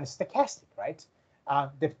modern and stochastic, right?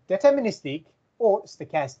 The deterministic or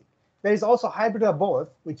stochastic. There is also hybrid of both,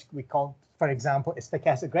 which we call, for example, a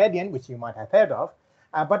stochastic gradient, which you might have heard of.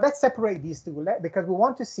 But let's separate these two because we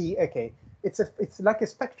want to see, okay, it's like a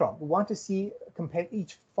spectrum. We want to see, compare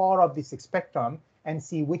each far of this spectrum and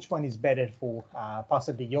see which one is better for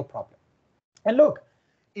possibly your problem. And look,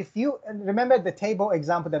 if you remember the table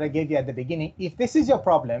example that I gave you at the beginning, if this is your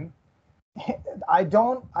problem, I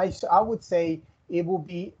would say it will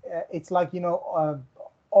be, it's like, you know,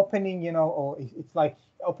 opening, you know, or it's like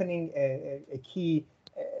opening a key,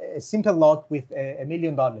 a simple lock with $1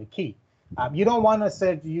 million key. You don't want to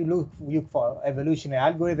say you look for evolutionary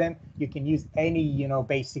algorithm. You can use any, you know,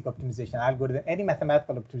 basic optimization algorithm, any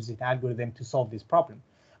mathematical optimization algorithm to solve this problem.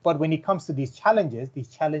 But when it comes to these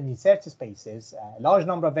challenging search spaces, large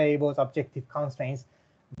number of variables, objective constraints,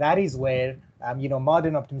 that is where, you know,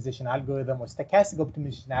 modern optimization algorithm or stochastic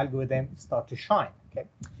optimization algorithm start to shine. Okay,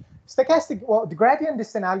 stochastic, well, the gradient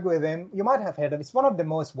descent algorithm, you might have heard of. It's one of the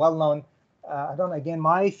most well-known. I don't know, again,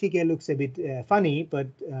 my figure looks a bit funny, but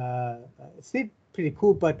it's still pretty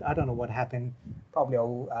cool, but I don't know what happened. Probably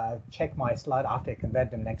I'll check my slide after I convert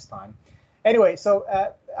them next time. Anyway, so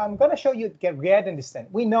I'm going to show you gradient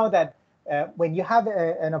descent. We know that when you have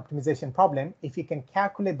an optimization problem, if you can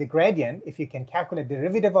calculate the gradient, if you can calculate the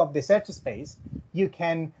derivative of the search space, you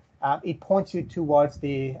can, it points you towards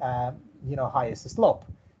the, you know, highest slope.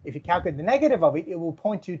 If you calculate the negative of it, it will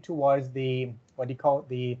point you towards the, what do you call it,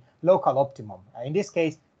 the local optimum. In this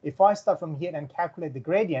case, if I start from here and calculate the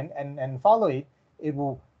gradient and follow it, it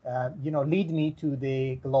will, you know, lead me to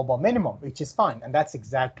the global minimum, which is fine. And that's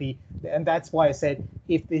exactly, and that's why I said,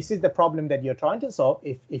 if this is the problem that you're trying to solve,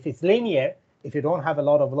 if it's linear, if you don't have a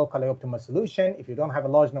lot of locally optimal solution, if you don't have a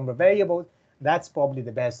large number of variables, that's probably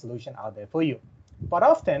the best solution out there for you. But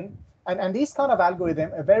often, and these kind of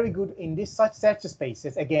algorithms are very good in this such search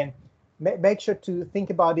spaces. Again, make sure to think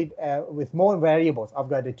about it with more variables. I've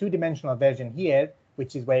got a two-dimensional version here,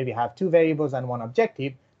 which is where we have two variables and one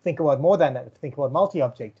objective. Think about more than that. Think about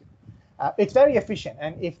multi-objective. It's very efficient.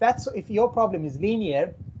 And if your problem is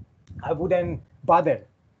linear, I wouldn't bother.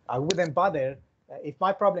 If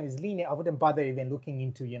my problem is linear, I wouldn't bother even looking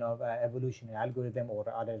into, you know, evolutionary algorithm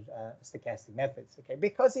or other stochastic methods. Okay,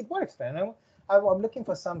 because it works. You know, I'm looking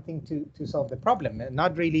for something to solve the problem,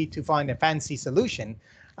 not really to find a fancy solution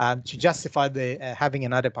to justify the having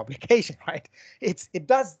another publication, right? It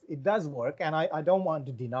does work, and I don't want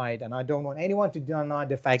to deny it, and I don't want anyone to deny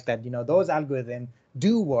the fact that, you know, those algorithms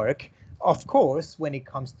do work, of course, when it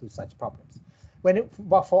comes to such problems.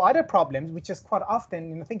 But for other problems, which is quite often,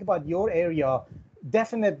 you know, think about your area,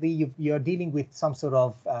 definitely you're dealing with some sort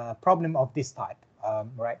of problem of this type,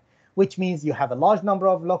 right? Which means you have a large number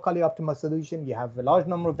of locally optimal solutions, you have a large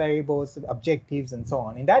number of variables, objectives, and so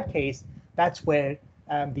on. In that case, that's where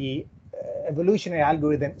the evolutionary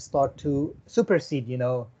algorithms start to supersede, you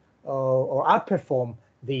know, or outperform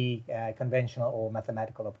the conventional or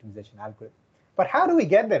mathematical optimization algorithm. But how do we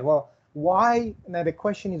get there? Well, why? Now the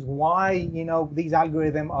question is why, you know, these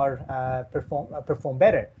algorithms are perform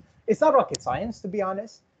better. It's not rocket science, to be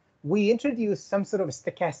honest. We introduce some sort of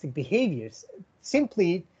stochastic behaviors.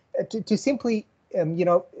 Simply, to simply,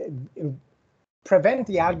 prevent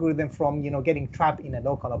the algorithm from, getting trapped in a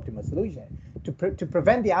local optimal solution, to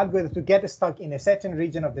prevent the algorithm to get stuck in a certain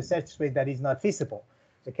region of the search space that is not feasible.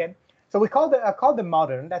 Okay, so I call them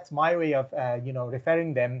modern. That's my way of,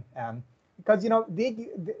 referring them, because,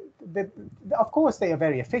 of course they are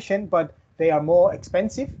very efficient, but they are more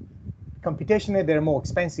expensive. Computationally, they're more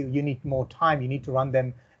expensive. You need more time. You need to run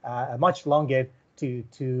them much longer to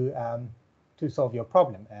solve your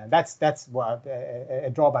problem. That's what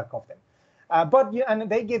a drawback of them. But and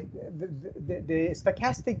they give the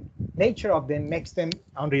stochastic nature of them makes them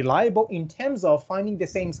unreliable in terms of finding the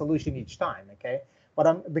same solution each time. Okay,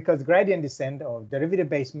 but because gradient descent or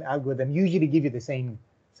derivative-based algorithm usually give you the same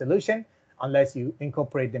solution unless you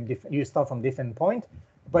incorporate them different. You start from different point,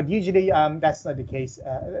 but usually that's not the case,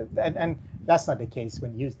 and that's not the case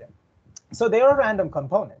when you use them. So they are random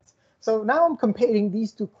components. So now I'm comparing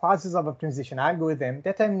these two classes of optimization algorithm,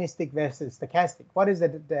 deterministic versus stochastic. What is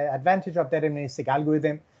the advantage of deterministic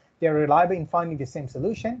algorithm? They're reliable in finding the same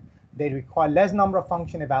solution. They require less number of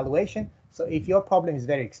function evaluation. So if your problem is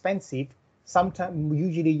very expensive,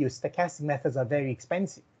 usually your stochastic methods are very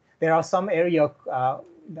expensive. There are some area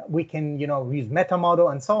we can, use meta model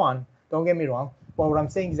and so on. Don't get me wrong. But what I'm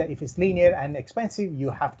saying is that if it's linear and expensive, you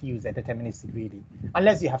have to use a deterministic really,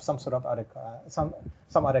 unless you have some sort of other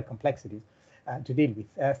some other complexities to deal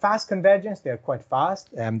with. Fast convergence, they're quite fast.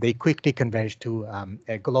 They quickly converge to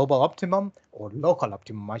a global optimum or local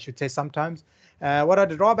optimum, I should say sometimes. What are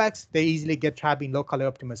the drawbacks? They easily get trapped in locally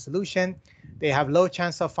optimal solution. They have low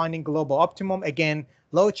chance of finding global optimum. Again,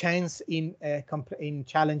 low chance in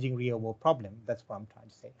challenging real world problem. That's what I'm trying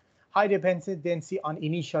to say. High dependency on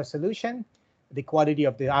initial solution. The quality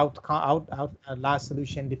of the last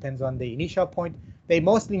solution depends on the initial point. They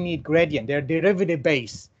mostly need gradient. They're derivative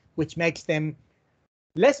based, which makes them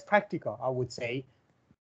less practical, I would say,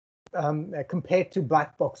 compared to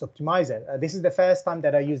black box optimizer. This is the first time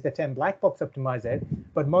that I use the term black box optimizer,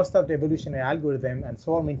 but most of the evolutionary algorithm and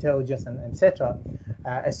swarm intelligence and etc.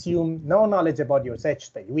 Assume no knowledge about your search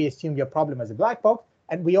space. We assume your problem as a black box,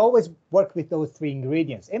 and we always work with those three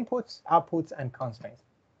ingredients: inputs, outputs, and constraints.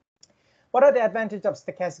 What are the advantages of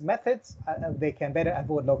stochastic methods? They can better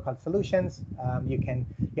avoid local solutions.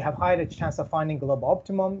 You have higher chance of finding global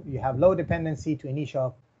optimum. You have low dependency to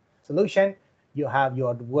initial solution.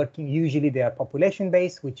 You're working, usually they are population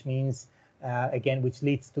based, which means, again, which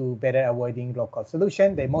leads to better avoiding local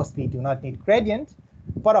solution. They mostly do not need gradient,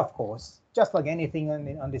 but of course, just like anything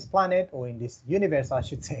on this planet or in this universe, I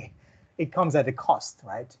should say, it comes at a cost,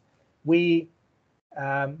 right? We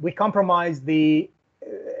compromise a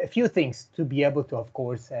few things to be able to, of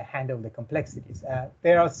course, handle the complexities.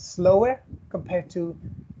 They are slower compared to,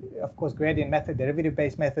 of course, gradient method,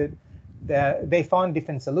 derivative-based method. They found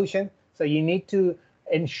different solutions. So you need to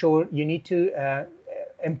ensure, you need to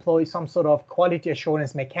employ some sort of quality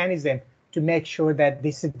assurance mechanism to make sure that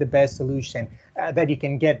this is the best solution that you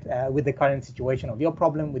can get with the current situation of your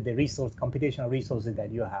problem, with the computational resources that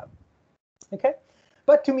you have. Okay,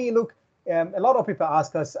 but to me, look, a lot of people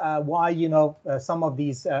ask us why, some of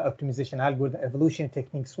these optimization algorithm, evolution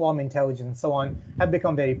techniques, swarm intelligence, and so on have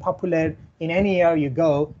become very popular. In any area you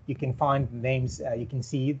go, you can find names, you can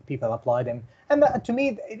see people apply them. And to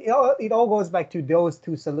me, it all goes back to those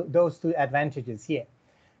two advantages here.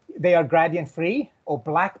 They are gradient free or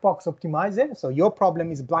black box optimizer. So your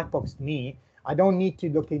problem is black box to me. I don't need to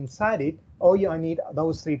look inside it. I need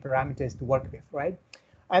those three parameters to work with, right?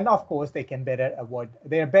 And of course, they can better avoid.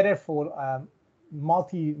 They are better for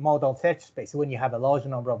multi-modal search space when you have a large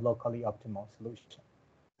number of locally optimal solutions.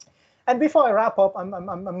 And before I wrap up,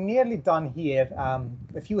 I'm nearly done here.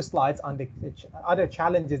 A few slides on the other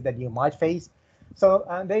challenges that you might face. So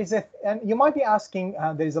and you might be asking,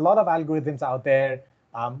 there's a lot of algorithms out there.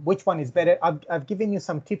 Which one is better? I've given you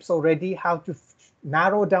some tips already how to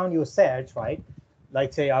narrow down your search, right?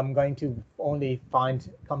 Like say, I'm going to only find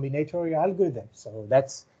combinatorial algorithms. So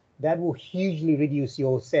that will hugely reduce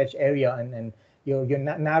your search area and you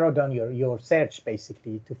narrow down your search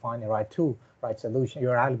basically to find the right solution,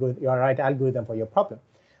 your right algorithm for your problem.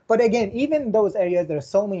 But again, even in those areas, there are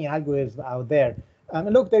so many algorithms out there.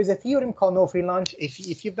 Look, there's a theorem called no free lunch.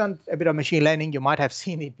 If you've done a bit of machine learning, you might have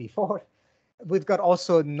seen it before. We've got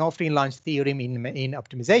also no free lunch theorem in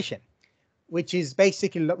optimization, which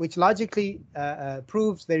logically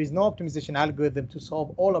proves there is no optimization algorithm to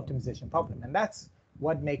solve all optimization problems. And that's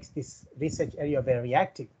what makes this research area very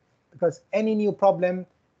active, because any new problem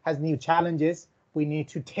has new challenges. We need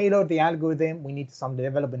to tailor the algorithm. We need to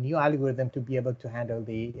develop a new algorithm to be able to handle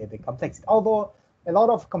the complexity. Although a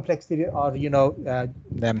lot of complexity are,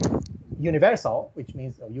 universal, which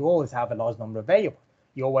means you always have a large number of variables.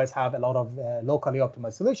 you always have a lot of locally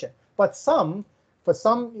optimized solution. But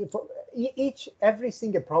every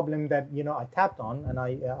single problem that I tapped on and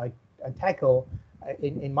I tackle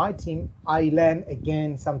in my team, I learn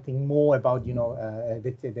again something more about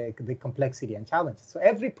the complexity and challenges. So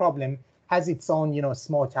every problem has its own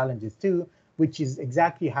small challenges too, which is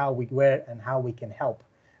exactly how we were and how we can help.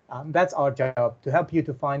 That's our job, to help you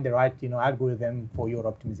to find the right algorithm for your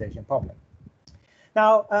optimization problem.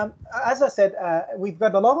 Now, as I said, we've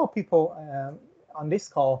got a lot of people on this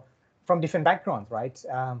call from different backgrounds, right?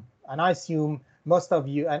 And I assume most of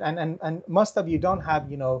you and most of you don't have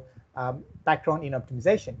background in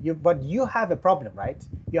optimization, but you have a problem, right?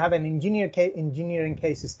 You have an engineering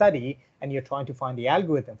case study and you're trying to find the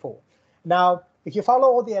algorithm for. Now, if you follow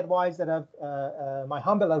all the advice that I've my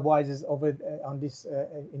humble advices over on this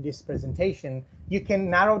in this presentation, you can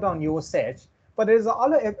narrow down your search. But there's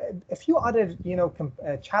a few other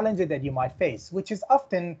challenges that you might face, which is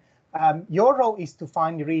often your role is to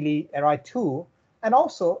find really a right tool, and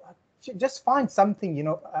also just find something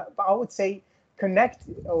I would say connect,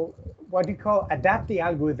 or what you call adapt the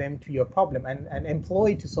algorithm to your problem and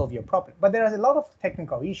employ it to solve your problem. But there are a lot of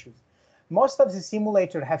technical issues. Most of the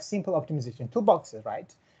simulators have simple optimization toolboxes,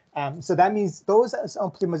 right? So that means those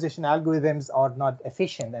optimization algorithms are not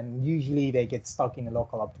efficient, and usually they get stuck in a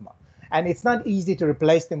local optima. And it's not easy to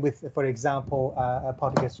replace them with, for example, a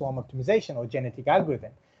particle swarm optimization or genetic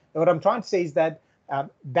algorithm. And what I'm trying to say is that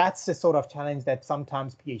that's the sort of challenge that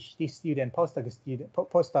sometimes PhD student,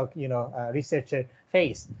 postdoc researcher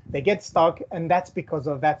face. They get stuck, and that's because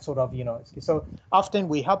of that sort of So often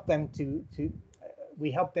we help them to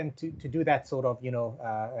do that sort of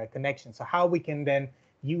connection. So how we can then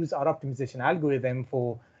use our optimization algorithm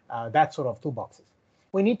for that sort of toolboxes.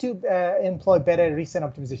 We need to employ better recent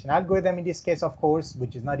optimization algorithm in this case, of course,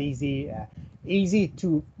 which is not easy. Easy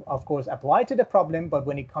to, of course, apply to the problem, but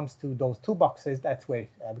when it comes to those toolboxes, that's where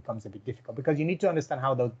it becomes a bit difficult, because you need to understand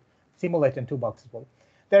how those simulator and toolboxes work.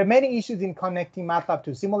 There are many issues in connecting MATLAB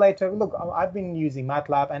to simulator. Look, I've been using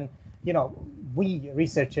MATLAB, and we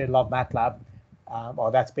researchers love MATLAB.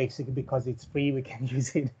 Or that's basically because it's free. We can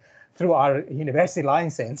use it through our university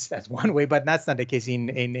license. That's one way, but that's not the case in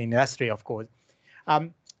industry, of course.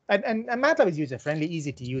 And MATLAB is user-friendly,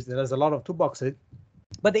 easy to use. There's a lot of toolboxes.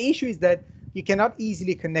 But the issue is that you cannot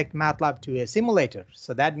easily connect MATLAB to a simulator.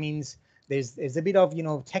 So that means there's a bit of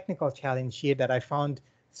technical challenge here that I found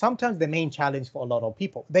sometimes the main challenge for a lot of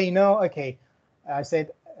people. They know, okay, I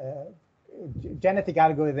said genetic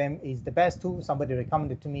algorithm is the best tool. Somebody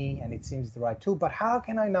recommended to me, and it seems the right tool. But how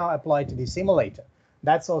can I now apply it to the simulator?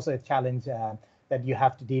 That's also a challenge that you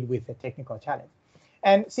have to deal with, a technical challenge.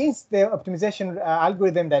 And since the optimization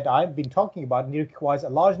algorithm that I've been talking about requires a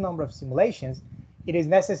large number of simulations, it is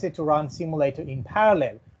necessary to run simulator in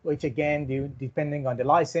parallel, which again, depending on the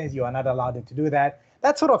license, you are not allowed to do that.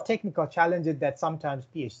 That sort of technical challenges that sometimes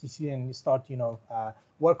PhD students start,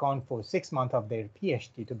 work on for 6 months of their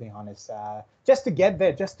PhD, to be honest, just to get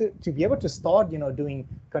there, just to be able to start,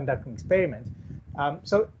 conducting experiments.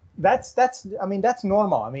 So that's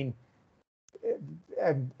normal. I mean,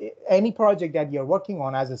 any project that you're working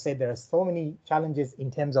on, as I said, there are so many challenges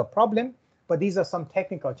in terms of problem, but these are some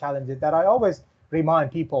technical challenges that I always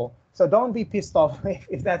remind people. So don't be pissed off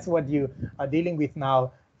if that's what you are dealing with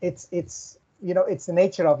now. It's the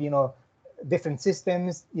nature of different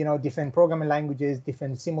systems, different programming languages,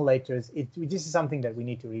 different simulators. This is something that we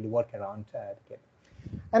need to really work around together.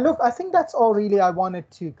 And look, I think that's all really I wanted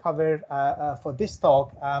to cover for this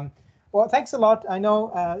talk. Well, thanks a lot. I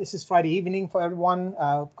know this is Friday evening for everyone.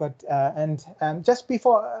 Just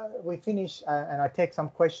before we finish and I take some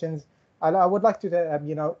questions, I would like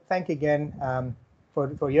to thank again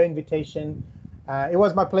for your invitation. It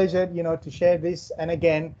was my pleasure, to share this. And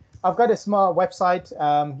again, I've got a small website.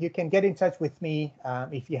 You can get in touch with me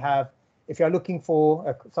if you're looking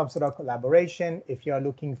for some sort of collaboration, if you're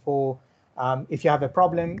looking for, if you have a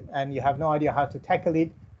problem and you have no idea how to tackle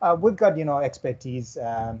it. We've got, expertise.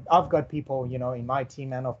 I've got people, in my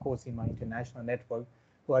team and of course in my international network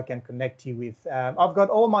who I can connect you with. I've got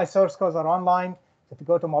all my source codes are online. So if you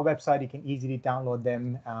go to my website, you can easily download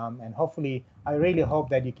them. And hopefully, I really hope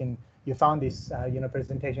that you found this,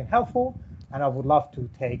 presentation helpful. And I would love to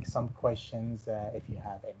take some questions if you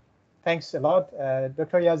have any. Thanks a lot.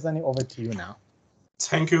 Dr. Yazdani, over to you now.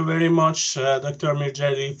 Thank you very much, Dr.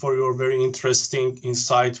 Mirjalili, for your very interesting,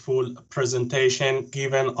 insightful presentation,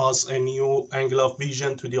 giving us a new angle of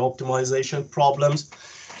vision to the optimization problems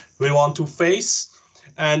we want to face.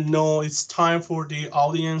 And now it's time for the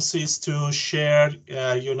audiences to share,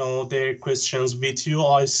 their questions with you.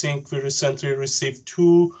 I think we recently received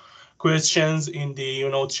 2 questions in the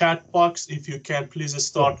chat box. If you can please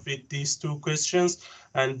start with these two questions,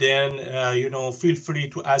 and then feel free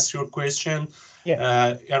to ask your question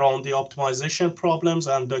around the optimization problems,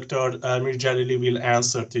 and Dr. Mirjalili will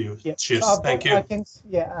answer to you. Cheers. So thank you.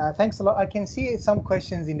 Thanks a lot. I can see some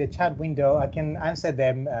questions in the chat window. I can answer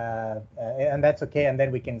them, and that's okay. And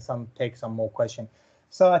then we can take some more questions.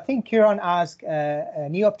 So I think Kiran asked, a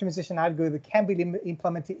new optimization algorithm can be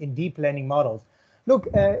implemented in deep learning models. Look,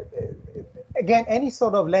 again, any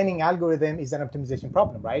sort of learning algorithm is an optimization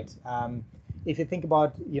problem, right? If you think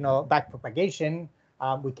about, backpropagation,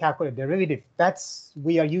 we calculate derivative.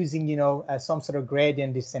 We are using, some sort of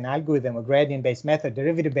gradient descent algorithm or gradient-based method,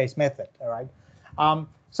 derivative-based method, all right?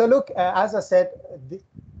 So look, as I said, the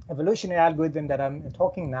evolutionary algorithm that I'm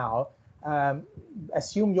talking now,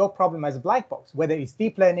 assume your problem as a black box, whether it's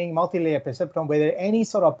deep learning, multi-layer perceptron, whether any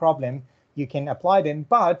sort of problem, you can apply them.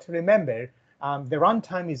 But remember, the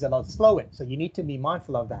runtime is a lot slower, so you need to be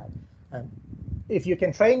mindful of that. If you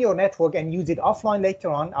can train your network and use it offline later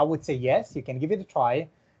on, I would say yes, you can give it a try.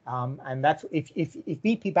 And that's if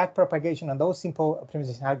BP backpropagation and those simple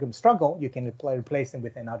optimization algorithms struggle, you can replace them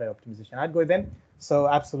with another optimization algorithm. So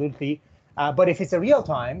absolutely. But if it's a real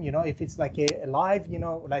time, if it's like a live,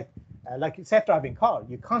 like a self-driving car,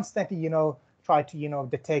 you constantly, try to,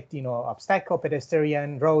 detect, obstacle,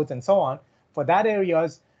 pedestrian, roads, and so on. For that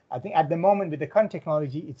areas, I think at the moment with the current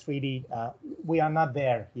technology, it's really, we are not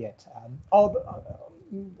there yet.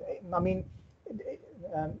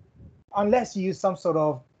 Unless you use some sort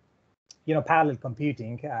of, parallel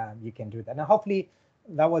computing, you can do that. Now, hopefully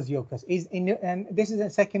that was your question. And this is a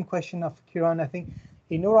second question of Kiran, I think.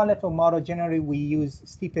 In neural network model, generally we use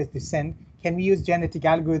steepest descent. Can we use genetic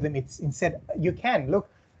algorithm? Instead, you can. Look,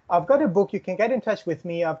 I've got a book. You can get in touch with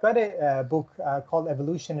me. I've got a book called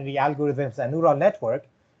Evolutionary Algorithms and Neural Network.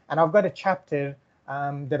 And I've got a chapter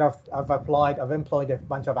that I've employed a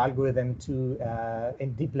bunch of algorithms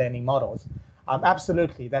in deep learning models.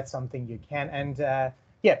 Absolutely, that's something you can. And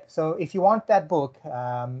so if you want that book,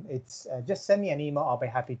 it's just send me an email. I'll be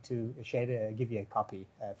happy to give you a copy,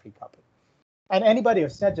 a free copy. And anybody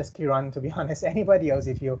else, not just Kiran, to be honest, anybody else,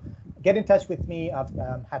 if you get in touch with me,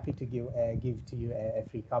 I'm happy to give to you a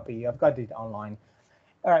free copy. I've got it online.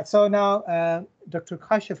 All right, so now Dr.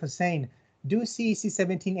 Kashif Hussain, do CEC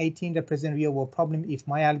 1718 represent real-world problem? If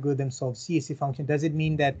my algorithm solves CEC function, does it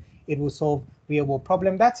mean that it will solve real-world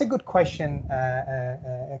problem? That's a good question,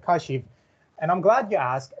 Kashif, and I'm glad you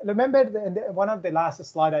asked. Remember one of the last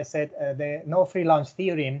slide I said, the no free lunch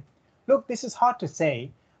theorem. Look, this is hard to say.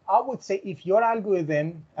 I would say if your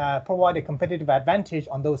algorithm provide a competitive advantage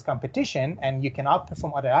on those competition and you can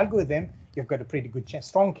outperform other algorithm, you've got a pretty good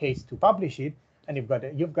strong case to publish it. And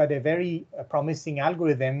you've got a very promising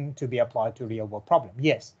algorithm to be applied to real world problem.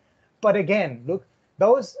 Yes, but again, look,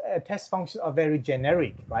 those test functions are very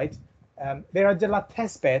generic, right? There are just like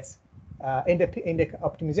test beds in the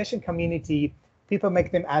optimization community. People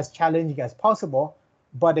make them as challenging as possible,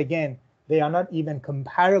 but again, they are not even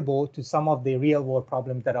comparable to some of the real world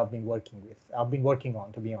problems that I've been working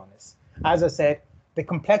on, to be honest. As I said, the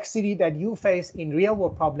complexity that you face in real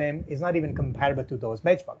world problem is not even comparable to those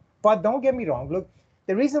benchmarks. But don't get me wrong, look,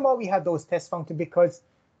 the reason why we have those test functions because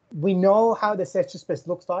we know how the search space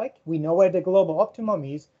looks like, we know where the global optimum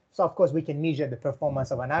is, so of course we can measure the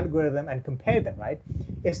performance of an algorithm and compare them, right?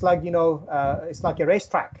 It's like, it's like a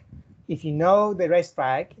racetrack. If you know the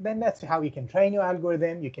racetrack, then that's how you can train your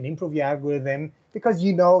algorithm, you can improve your algorithm because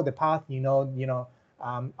you know the path,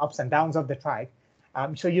 ups and downs of the track.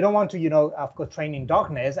 So you don't want to, of course, train in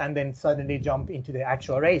darkness and then suddenly jump into the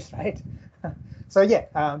actual race, right? So yeah,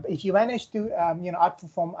 if you manage to,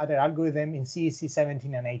 outperform other algorithm in CEC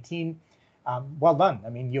 17 and 18, well done. I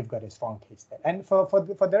mean, you've got a strong case there. And for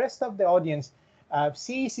the rest of the audience,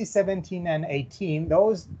 CEC 17 and 18,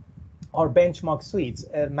 those are benchmark suites,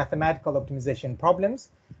 mathematical optimization problems.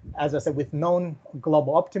 As I said, with known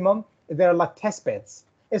global optimum, they're like test beds.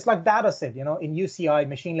 It's like data set, in UCI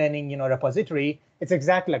machine learning, repository. It's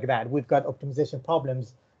exactly like that. We've got optimization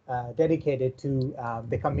problems dedicated to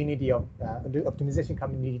the community of the optimization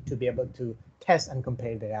community to be able to test and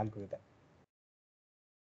compare their algorithm.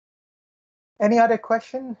 Any other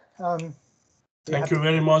question? Thank you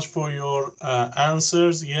very much for your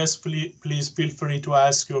answers. Yes, please feel free to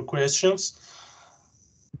ask your questions.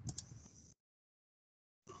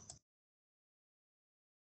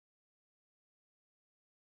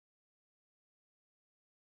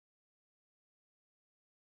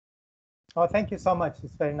 Oh, thank you so much.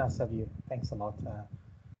 It's very nice of you. Thanks a lot.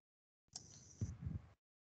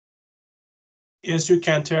 Yes, you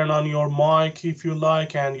can turn on your mic if you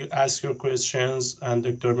like and you ask your questions and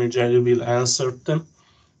Dr. Mirjalili will answer them.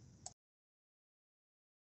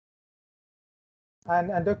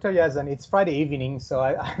 And Dr. Yazan, it's Friday evening, so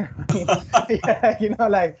I mean, yeah, you know,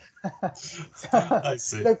 like, so, I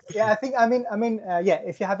see. look, yeah, yeah,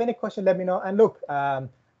 if you have any question, let me know. And look,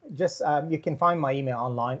 just you can find my email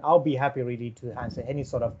online. I'll be happy really to answer any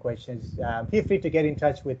sort of questions. Feel free to get in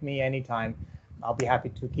touch with me anytime. I'll be happy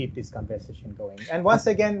to keep this conversation going. And once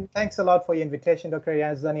again, thanks a lot for your invitation, Dr.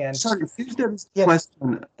 Yazani. And sorry, since there is a yes,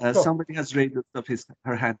 question, sure. somebody has raised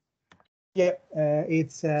her hand. Yeah,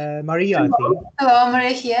 it's Maria, I think. Hello, Maria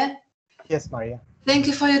here. Yes, Maria. Thank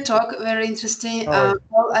you for your talk. Very interesting. Well,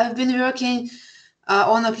 I've been working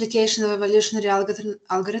on application of evolutionary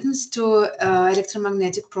algorithms to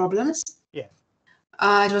electromagnetic problems. Yeah.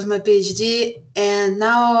 It was my PhD, and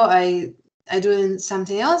now I'm doing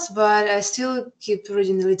something else, but I still keep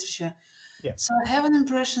reading the literature. Yeah. So I have an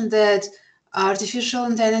impression that artificial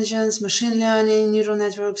intelligence, machine learning, neural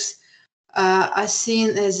networks are seen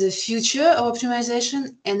as a future of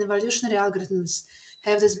optimization, and evolutionary algorithms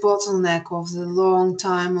have this bottleneck of the long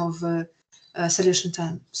time of solution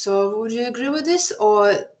time. So would you agree with this,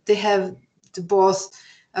 or they have the both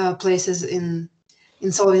places in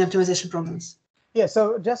solving optimization problems? Yeah,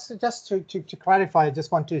 so just to clarify, I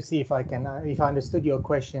just want to see if I can if I understood your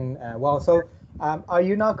question well. So are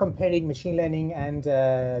you now comparing machine learning and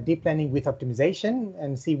deep learning with optimization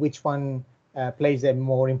and see which one plays a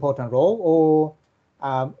more important role,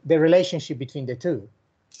 or the relationship between the two?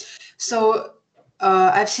 So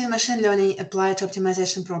I've seen machine learning applied to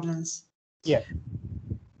optimization problems. Yeah.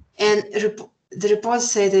 And the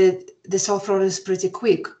reports say that they solve problems pretty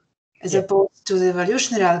quick, as opposed to the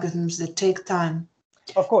evolutionary algorithms that take time.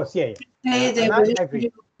 Of course, yeah. They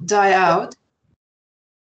evolutionary die out.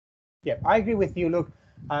 Yeah, I agree with you. Look,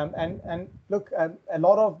 and look, a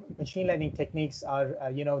lot of machine learning techniques are,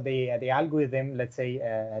 you know, the algorithm, let's say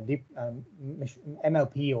deep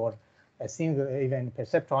MLP or a single even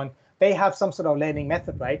perceptron, they have some sort of learning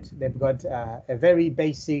method, right? They've got a very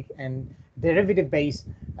basic and derivative-based,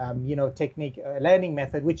 you know, technique learning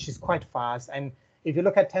method, which is quite fast. And if you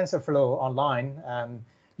look at TensorFlow online,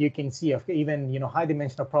 you can see even, you know,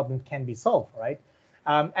 high-dimensional problems can be solved, right?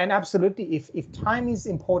 And absolutely, if time is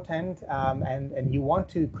important and you want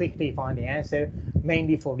to quickly find the answer,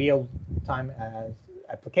 mainly for real-time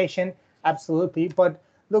application, absolutely. But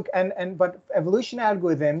look, but evolution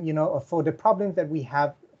algorithm, you know, for the problems that we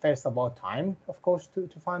have, first of all, time, of course, to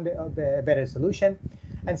find a better solution.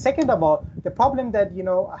 And second of all, the problem that, you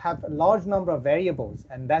know, have a large number of variables,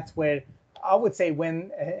 and that's where I would say when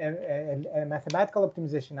a mathematical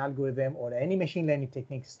optimization algorithm or any machine learning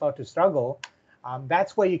techniques start to struggle,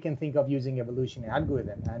 that's where you can think of using evolutionary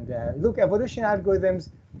algorithm. And look, evolutionary algorithms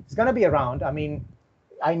is going to be around. I mean,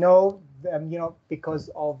 I know, you know, because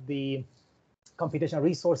of the computational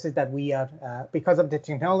resources that we are, because of the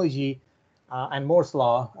technology and Moore's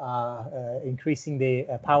law, increasing the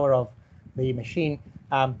power of the machine,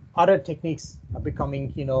 other techniques are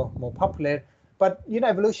becoming, you know, more popular. But, you know,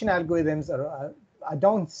 evolutionary algorithms are, I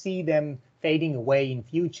don't see them fading away in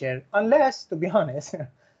future, unless, to be honest,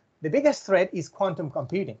 the biggest threat is quantum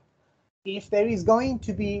computing. If there is going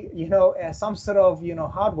to be, you know, some sort of, you know,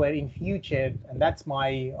 hardware in future, and that's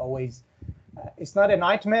my always, it's not a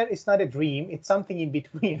nightmare, it's not a dream, it's something in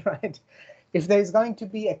between, right? If there's going to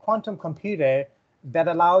be a quantum computer that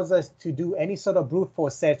allows us to do any sort of brute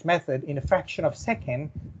force search method in a fraction of a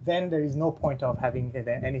second, then there is no point of having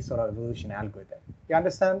any sort of evolution algorithm. You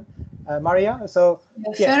understand, Maria? So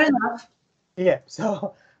yeah, fair enough. Yeah.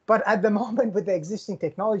 So, but at the moment with the existing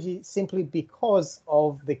technology, simply because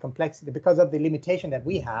of the complexity, because of the limitation that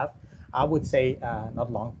we have, I would say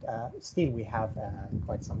not long. Still, we have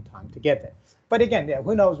quite some time to get there. But again, yeah,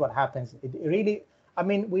 who knows what happens? It really, I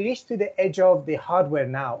mean, we reached to the edge of the hardware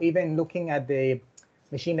now. Even looking at the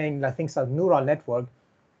machine learning, like things like neural network,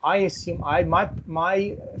 I assume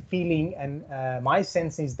my feeling and my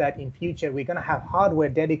sense is that in future we're going to have hardware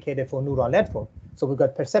dedicated for neural network. So we've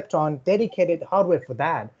got perceptron dedicated hardware for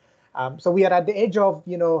that. So we are at the edge of,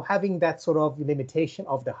 you know, having that sort of limitation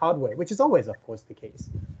of the hardware, which is always, of course, the case.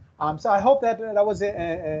 So I hope that that was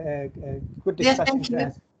a good discussion. Yes, thank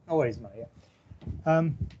you. No worries, Maria.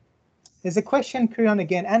 There's a question, Kiran,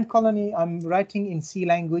 again. Ant colony, I'm writing in C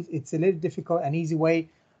language. It's a little difficult and easy way.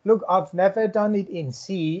 Look, I've never done it in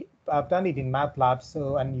C. I've done it in MATLAB.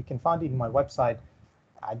 So, and you can find it in my website.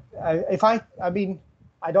 I mean,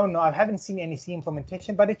 I don't know. I haven't seen any C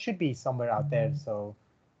implementation, but it should be somewhere out there. So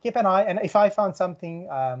keep an eye. And if I found something,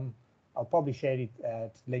 I'll probably share it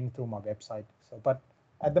link through my website. So, but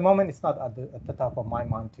at the moment, it's not at the top of my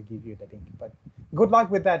mind to give you the link. But good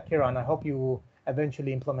luck with that, Kiran. I hope you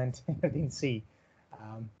eventually implement it in C.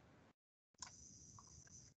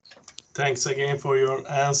 Thanks again for your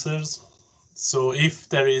answers. So if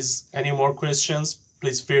there is any more questions,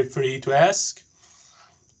 please feel free to ask.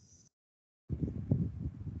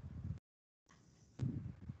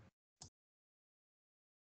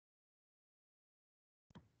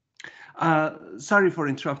 Sorry for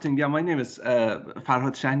interrupting. Yeah, my name is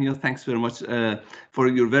Farhad Shahniel. Thanks very much for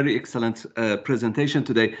your very excellent presentation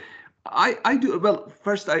today. I do, well,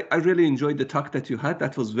 first, I really enjoyed the talk that you had.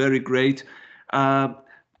 That was very great.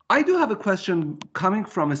 I do have a question coming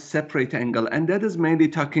from a separate angle, and that is mainly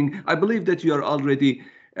talking, I believe that you are already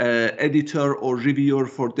editor or reviewer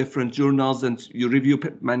for different journals, and you review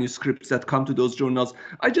manuscripts that come to those journals.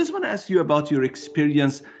 I just want to ask you about your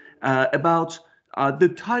experience about the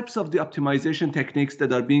types of the optimization techniques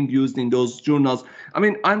that are being used in those journals. I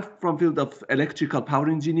mean, I'm from field of electrical power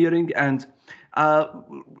engineering, and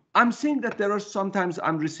I'm seeing that there are sometimes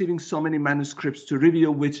I'm receiving so many manuscripts to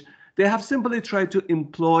review, which they have simply tried to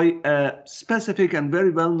employ a specific and very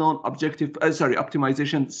well-known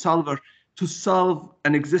optimization solver to solve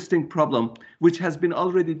an existing problem, which has been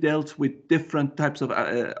already dealt with different types of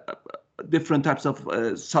solvers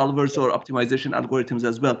or optimization algorithms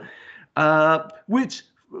as well. Which,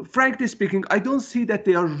 frankly speaking, I don't see that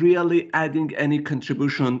they are really adding any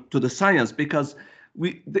contribution to the science, because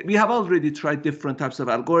we have already tried different types of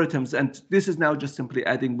algorithms, and this is now just simply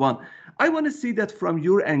adding one. I want to see that from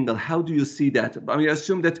your angle. How do you see that? I mean, I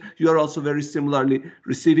assume that you are also very similarly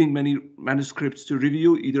receiving many manuscripts to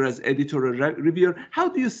review, either as editor or reviewer. How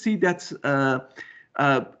do you see that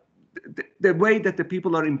the way that the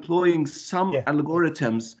people are employing some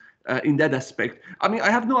algorithms in that aspect? I mean,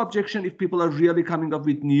 I have no objection if people are really coming up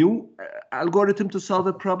with new algorithm to solve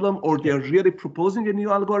a problem, or they're really proposing a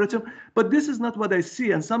new algorithm, but this is not what I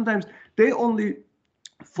see. And sometimes they only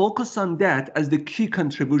focus on that as the key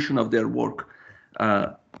contribution of their work.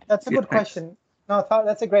 That's a good question. No,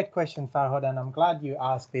 that's a great question, Farhad, and I'm glad you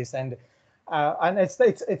asked this. And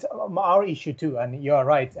it's our issue too, and you're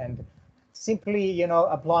right. And simply,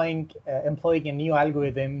 employing a new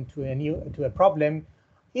algorithm to a problem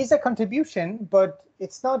is a contribution, but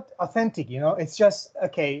it's not authentic. It's just,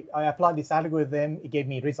 okay, I applied this algorithm, it gave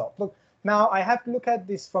me a result. Look, now I have to look at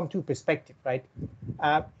this from two perspectives, right?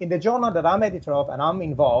 In the journal that I'm editor of and I'm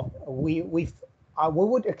involved, we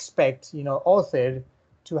would expect, author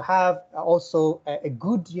to have also a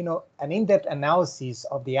good, an in-depth analysis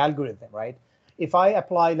of the algorithm, right? If I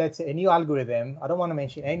apply, let's say, a new algorithm, I don't want to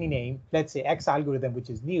mention any name, let's say X algorithm, which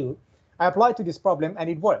is new, I apply to this problem and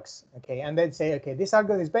it works, okay? And then say, okay, this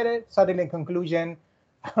algorithm is better, suddenly conclusion,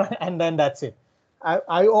 and then that's it.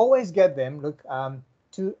 I always get them, look,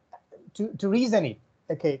 to reason it,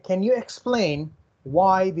 okay? Can you explain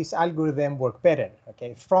why this algorithm work better,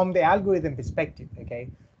 okay? From the algorithm perspective, okay?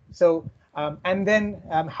 So, and then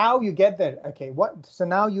how you get there, okay? So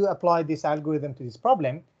now you apply this algorithm to this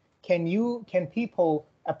problem. Can people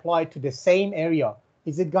apply to the same area?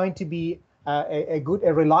 Is it going to be a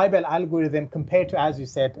reliable algorithm compared to, as you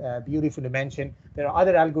said, beautifully mentioned, there are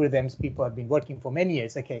other algorithms people have been working for many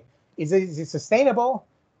years. Okay, is it sustainable?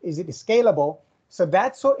 Is it scalable? So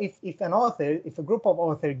that's so if a group of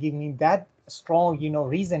authors give me that strong,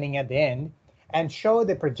 reasoning at the end and show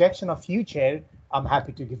the projection of future, I'm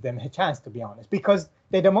happy to give them a chance, to be honest, because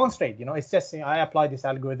they demonstrate, it's just, I apply this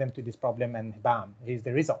algorithm to this problem and bam, here's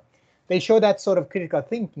the result. They show that sort of critical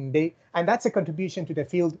thinking, and that's a contribution to the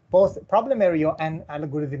field, both problem area and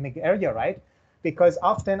algorithmic area, right? Because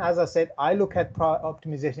often, as I said, I look at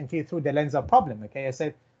optimization field through the lens of problem, okay? I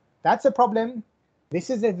said, that's a problem. This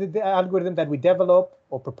is the algorithm that we develop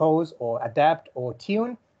or propose or adapt or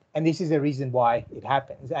tune, and this is the reason why it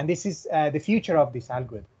happens. And this is the future of this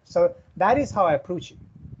algorithm. So that is how I approach it.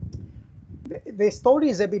 The story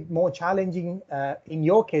is a bit more challenging in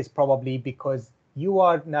your case, probably because you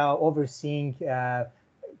are now overseeing a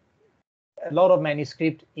lot of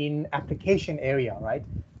manuscript in application area, right?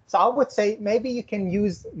 So I would say maybe you can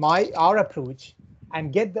use our approach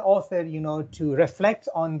and get the author, to reflect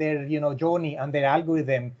on their, journey, on their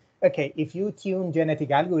algorithm. Okay, if you tune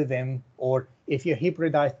genetic algorithm, or if you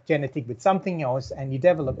hybridize genetic with something else and you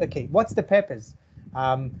develop, okay, what's the purpose?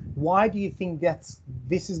 Why do you think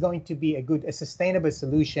this is going to be a sustainable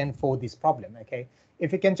solution for this problem? Okay,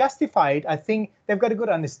 if you can justify it, I think they've got a good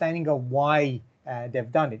understanding of why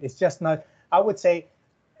they've done it. It's just not, I would say,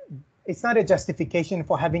 it's not a justification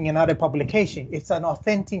for having another publication. It's an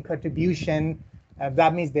authentic contribution.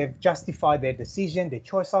 That means they've justified their decision, the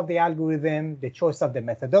choice of the algorithm, the choice of the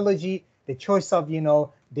methodology, the choice of, the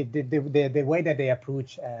way that they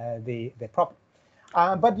approach the problem.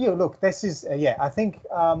 But look, this is, I think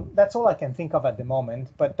that's all I can think of at the moment,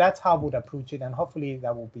 but that's how I would approach it. And hopefully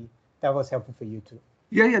that was helpful for you too.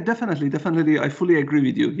 Yeah, definitely. I fully agree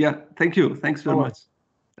with you. Yeah, thank you. Thanks very much.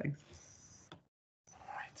 Thanks.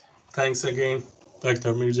 Right. Thanks again,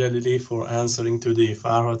 Dr. Mirjalili, for answering to the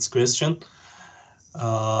Farhad's question.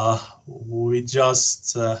 We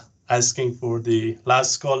just asking for the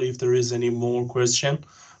last call. If there is any more question,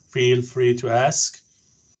 feel free to ask.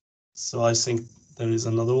 So I think there is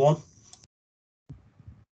another one.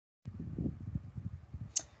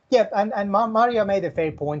 Yeah, and Maria made a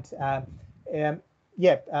fair point.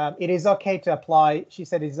 It is okay to apply. She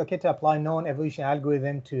said it's okay to apply non-evolution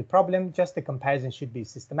algorithm to a problem. Just the comparison should be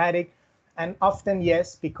systematic. And often,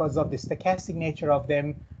 yes, because of the stochastic nature of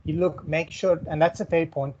them, you make sure, and that's a fair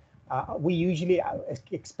point. We usually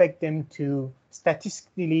expect them to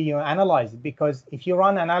statistically analyze it, because if you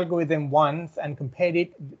run an algorithm once and compare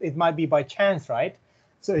it, it might be by chance, right?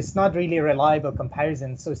 So it's not really a reliable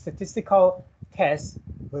comparison. So statistical tests,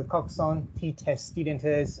 Wilcoxon, t-test, student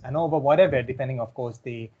test, ANOVA, whatever, depending, of course,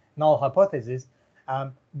 the null hypothesis,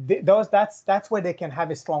 that's where they can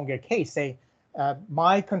have a stronger case. Say,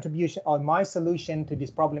 my contribution or my solution to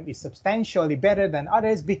this problem is substantially better than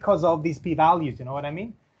others because of these p-values, you know what I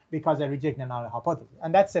mean? Because I reject the null hypothesis.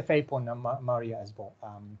 And that's a fair point, Maria, as well.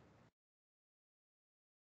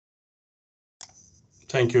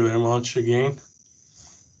 Thank you very much again.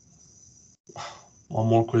 One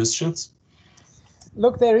more questions.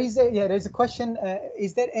 Look, there's a question.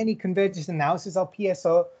 Is there any convergence analysis of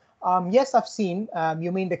PSO? Yes, I've seen.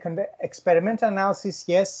 You mean the experimental analysis?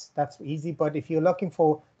 Yes, that's easy. But if you're looking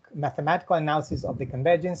for mathematical analysis of the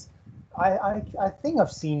convergence, I think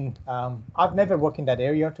I've seen. I've never worked in that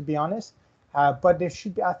area, to be honest. But there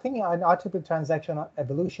should be, I think, an article transaction on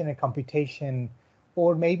evolutionary computation,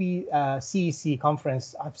 or maybe CEC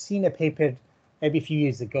conference. I've seen a paper maybe a few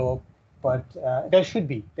years ago. But there should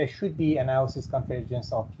be analysis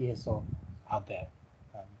convergence of PSO out there.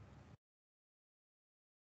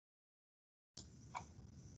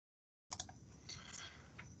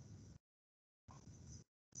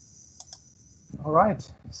 All right.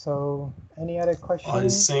 So any other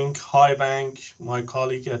questions? I think Hibank, my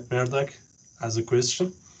colleague at Murdoch, has a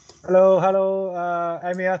question. Hello,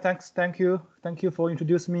 Amir. Thank you for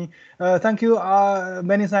introducing me. Thank you.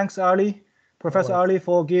 Many thanks, Ali. Professor Ali,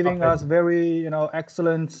 for giving us very,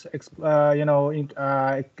 excellent,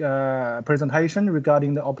 presentation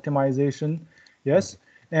regarding the optimization, yes,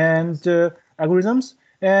 and algorithms.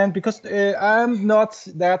 And because I'm not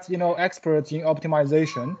that, expert in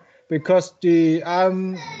optimization, because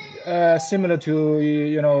I'm similar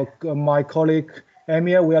to, my colleague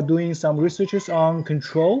Amir, we are doing some researches on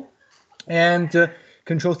control and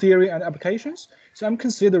control theory and applications. So I'm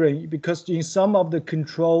considering, because in some of the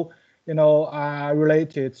control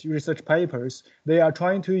related research papers, they are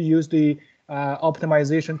trying to use the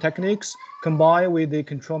optimization techniques combined with the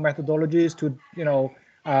control methodologies to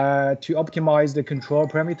optimize the control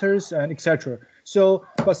parameters and etc. So,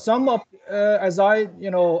 but some of as I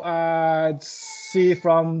see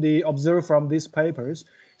observe from these papers,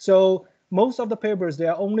 so most of the papers, they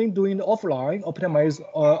are only doing the offline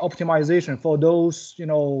optimization for those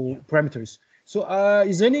parameters. So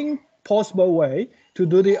is any possible way to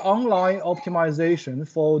do the online optimization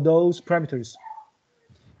for those parameters?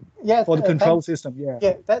 Yeah, for the control system.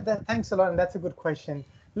 Thanks a lot, and that's a good question.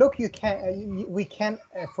 Look, we can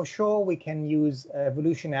for sure we can use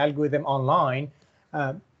evolution algorithm online,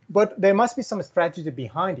 but there must be some strategy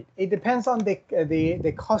behind it. It depends on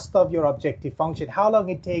the cost of your objective function, how long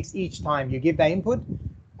it takes each time you give the input,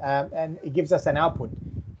 and it gives us an output.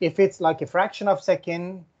 If it's like a fraction of a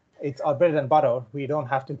second, it's our bread and butter. We don't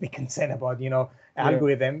have to be concerned about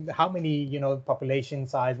algorithm, how many population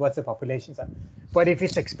size, what's the population size. But if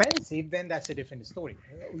it's expensive, then that's a different story.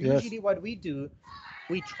 Yes. Usually, what we do,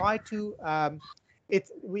 we try to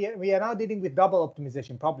we are now dealing with double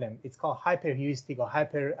optimization problem. It's called hyper-heuristic or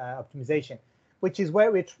hyper optimization, which is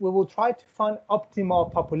where we will try to find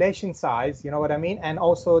optimal population size, you know what I mean, and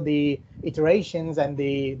also the iterations and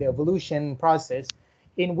the evolution process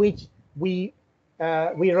in which we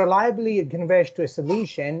reliably converge to a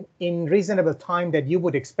solution in reasonable time that you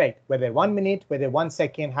would expect, whether 1 minute, whether 1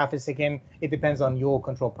 second, half a second. It depends on your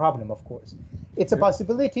control problem, of course. It's a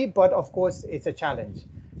possibility, but of course, it's a challenge.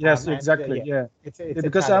 Yes, exactly. It's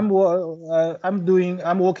because I'm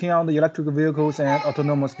working on the electric vehicles and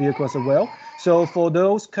autonomous vehicles as well. So for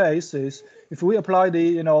those cases, if we apply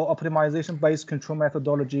the optimization-based control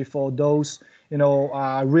methodology for those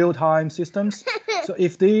real-time systems, so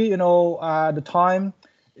if the time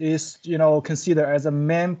is considered as a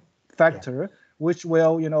main factor, which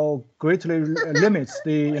will greatly limits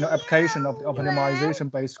the application of the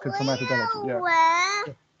optimization-based control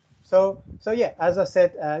methodology. So yeah, as I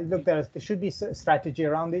said, look, there should be a strategy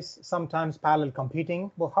around this. Sometimes parallel computing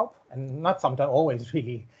will help, and not sometimes, always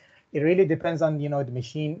really. It really depends on, the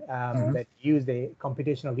machine that use the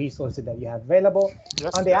computational resources that you have available.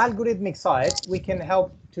 Yes. On the algorithmic side, we can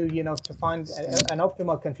help to, to find an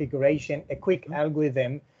optimal configuration, a quick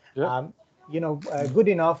algorithm, good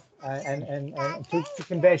enough and to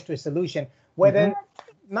converge to a solution, whether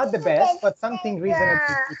not the best, but something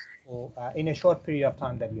reasonably useful in a short period of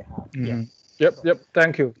time that you have. Yep.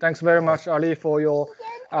 Thank you. Thanks very much, Ali, for your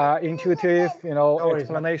intuitive,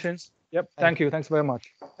 explanations. Yep. Thank you. Thanks very much.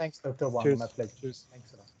 Thanks, Dr. Wang. My pleasure. Cheers.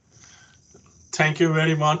 Thanks a lot. Thank you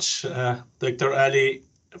very much, Dr. Ali,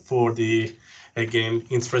 for the, again,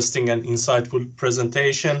 interesting and insightful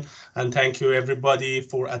presentation. And thank you, everybody,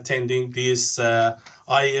 for attending this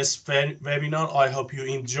IES webinar. I hope you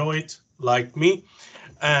enjoyed, like me.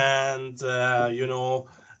 And,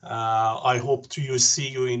 I hope to see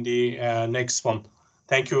you in the next one.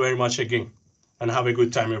 Thank you very much again. And have a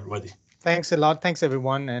good time, everybody. Thanks a lot. Thanks,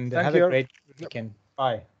 everyone. And have a great weekend.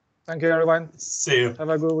 Bye. Thank you, everyone. See you. Have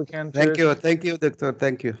a good weekend. Thank Cheers. you. Thank you, Doctor.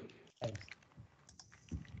 Thank you.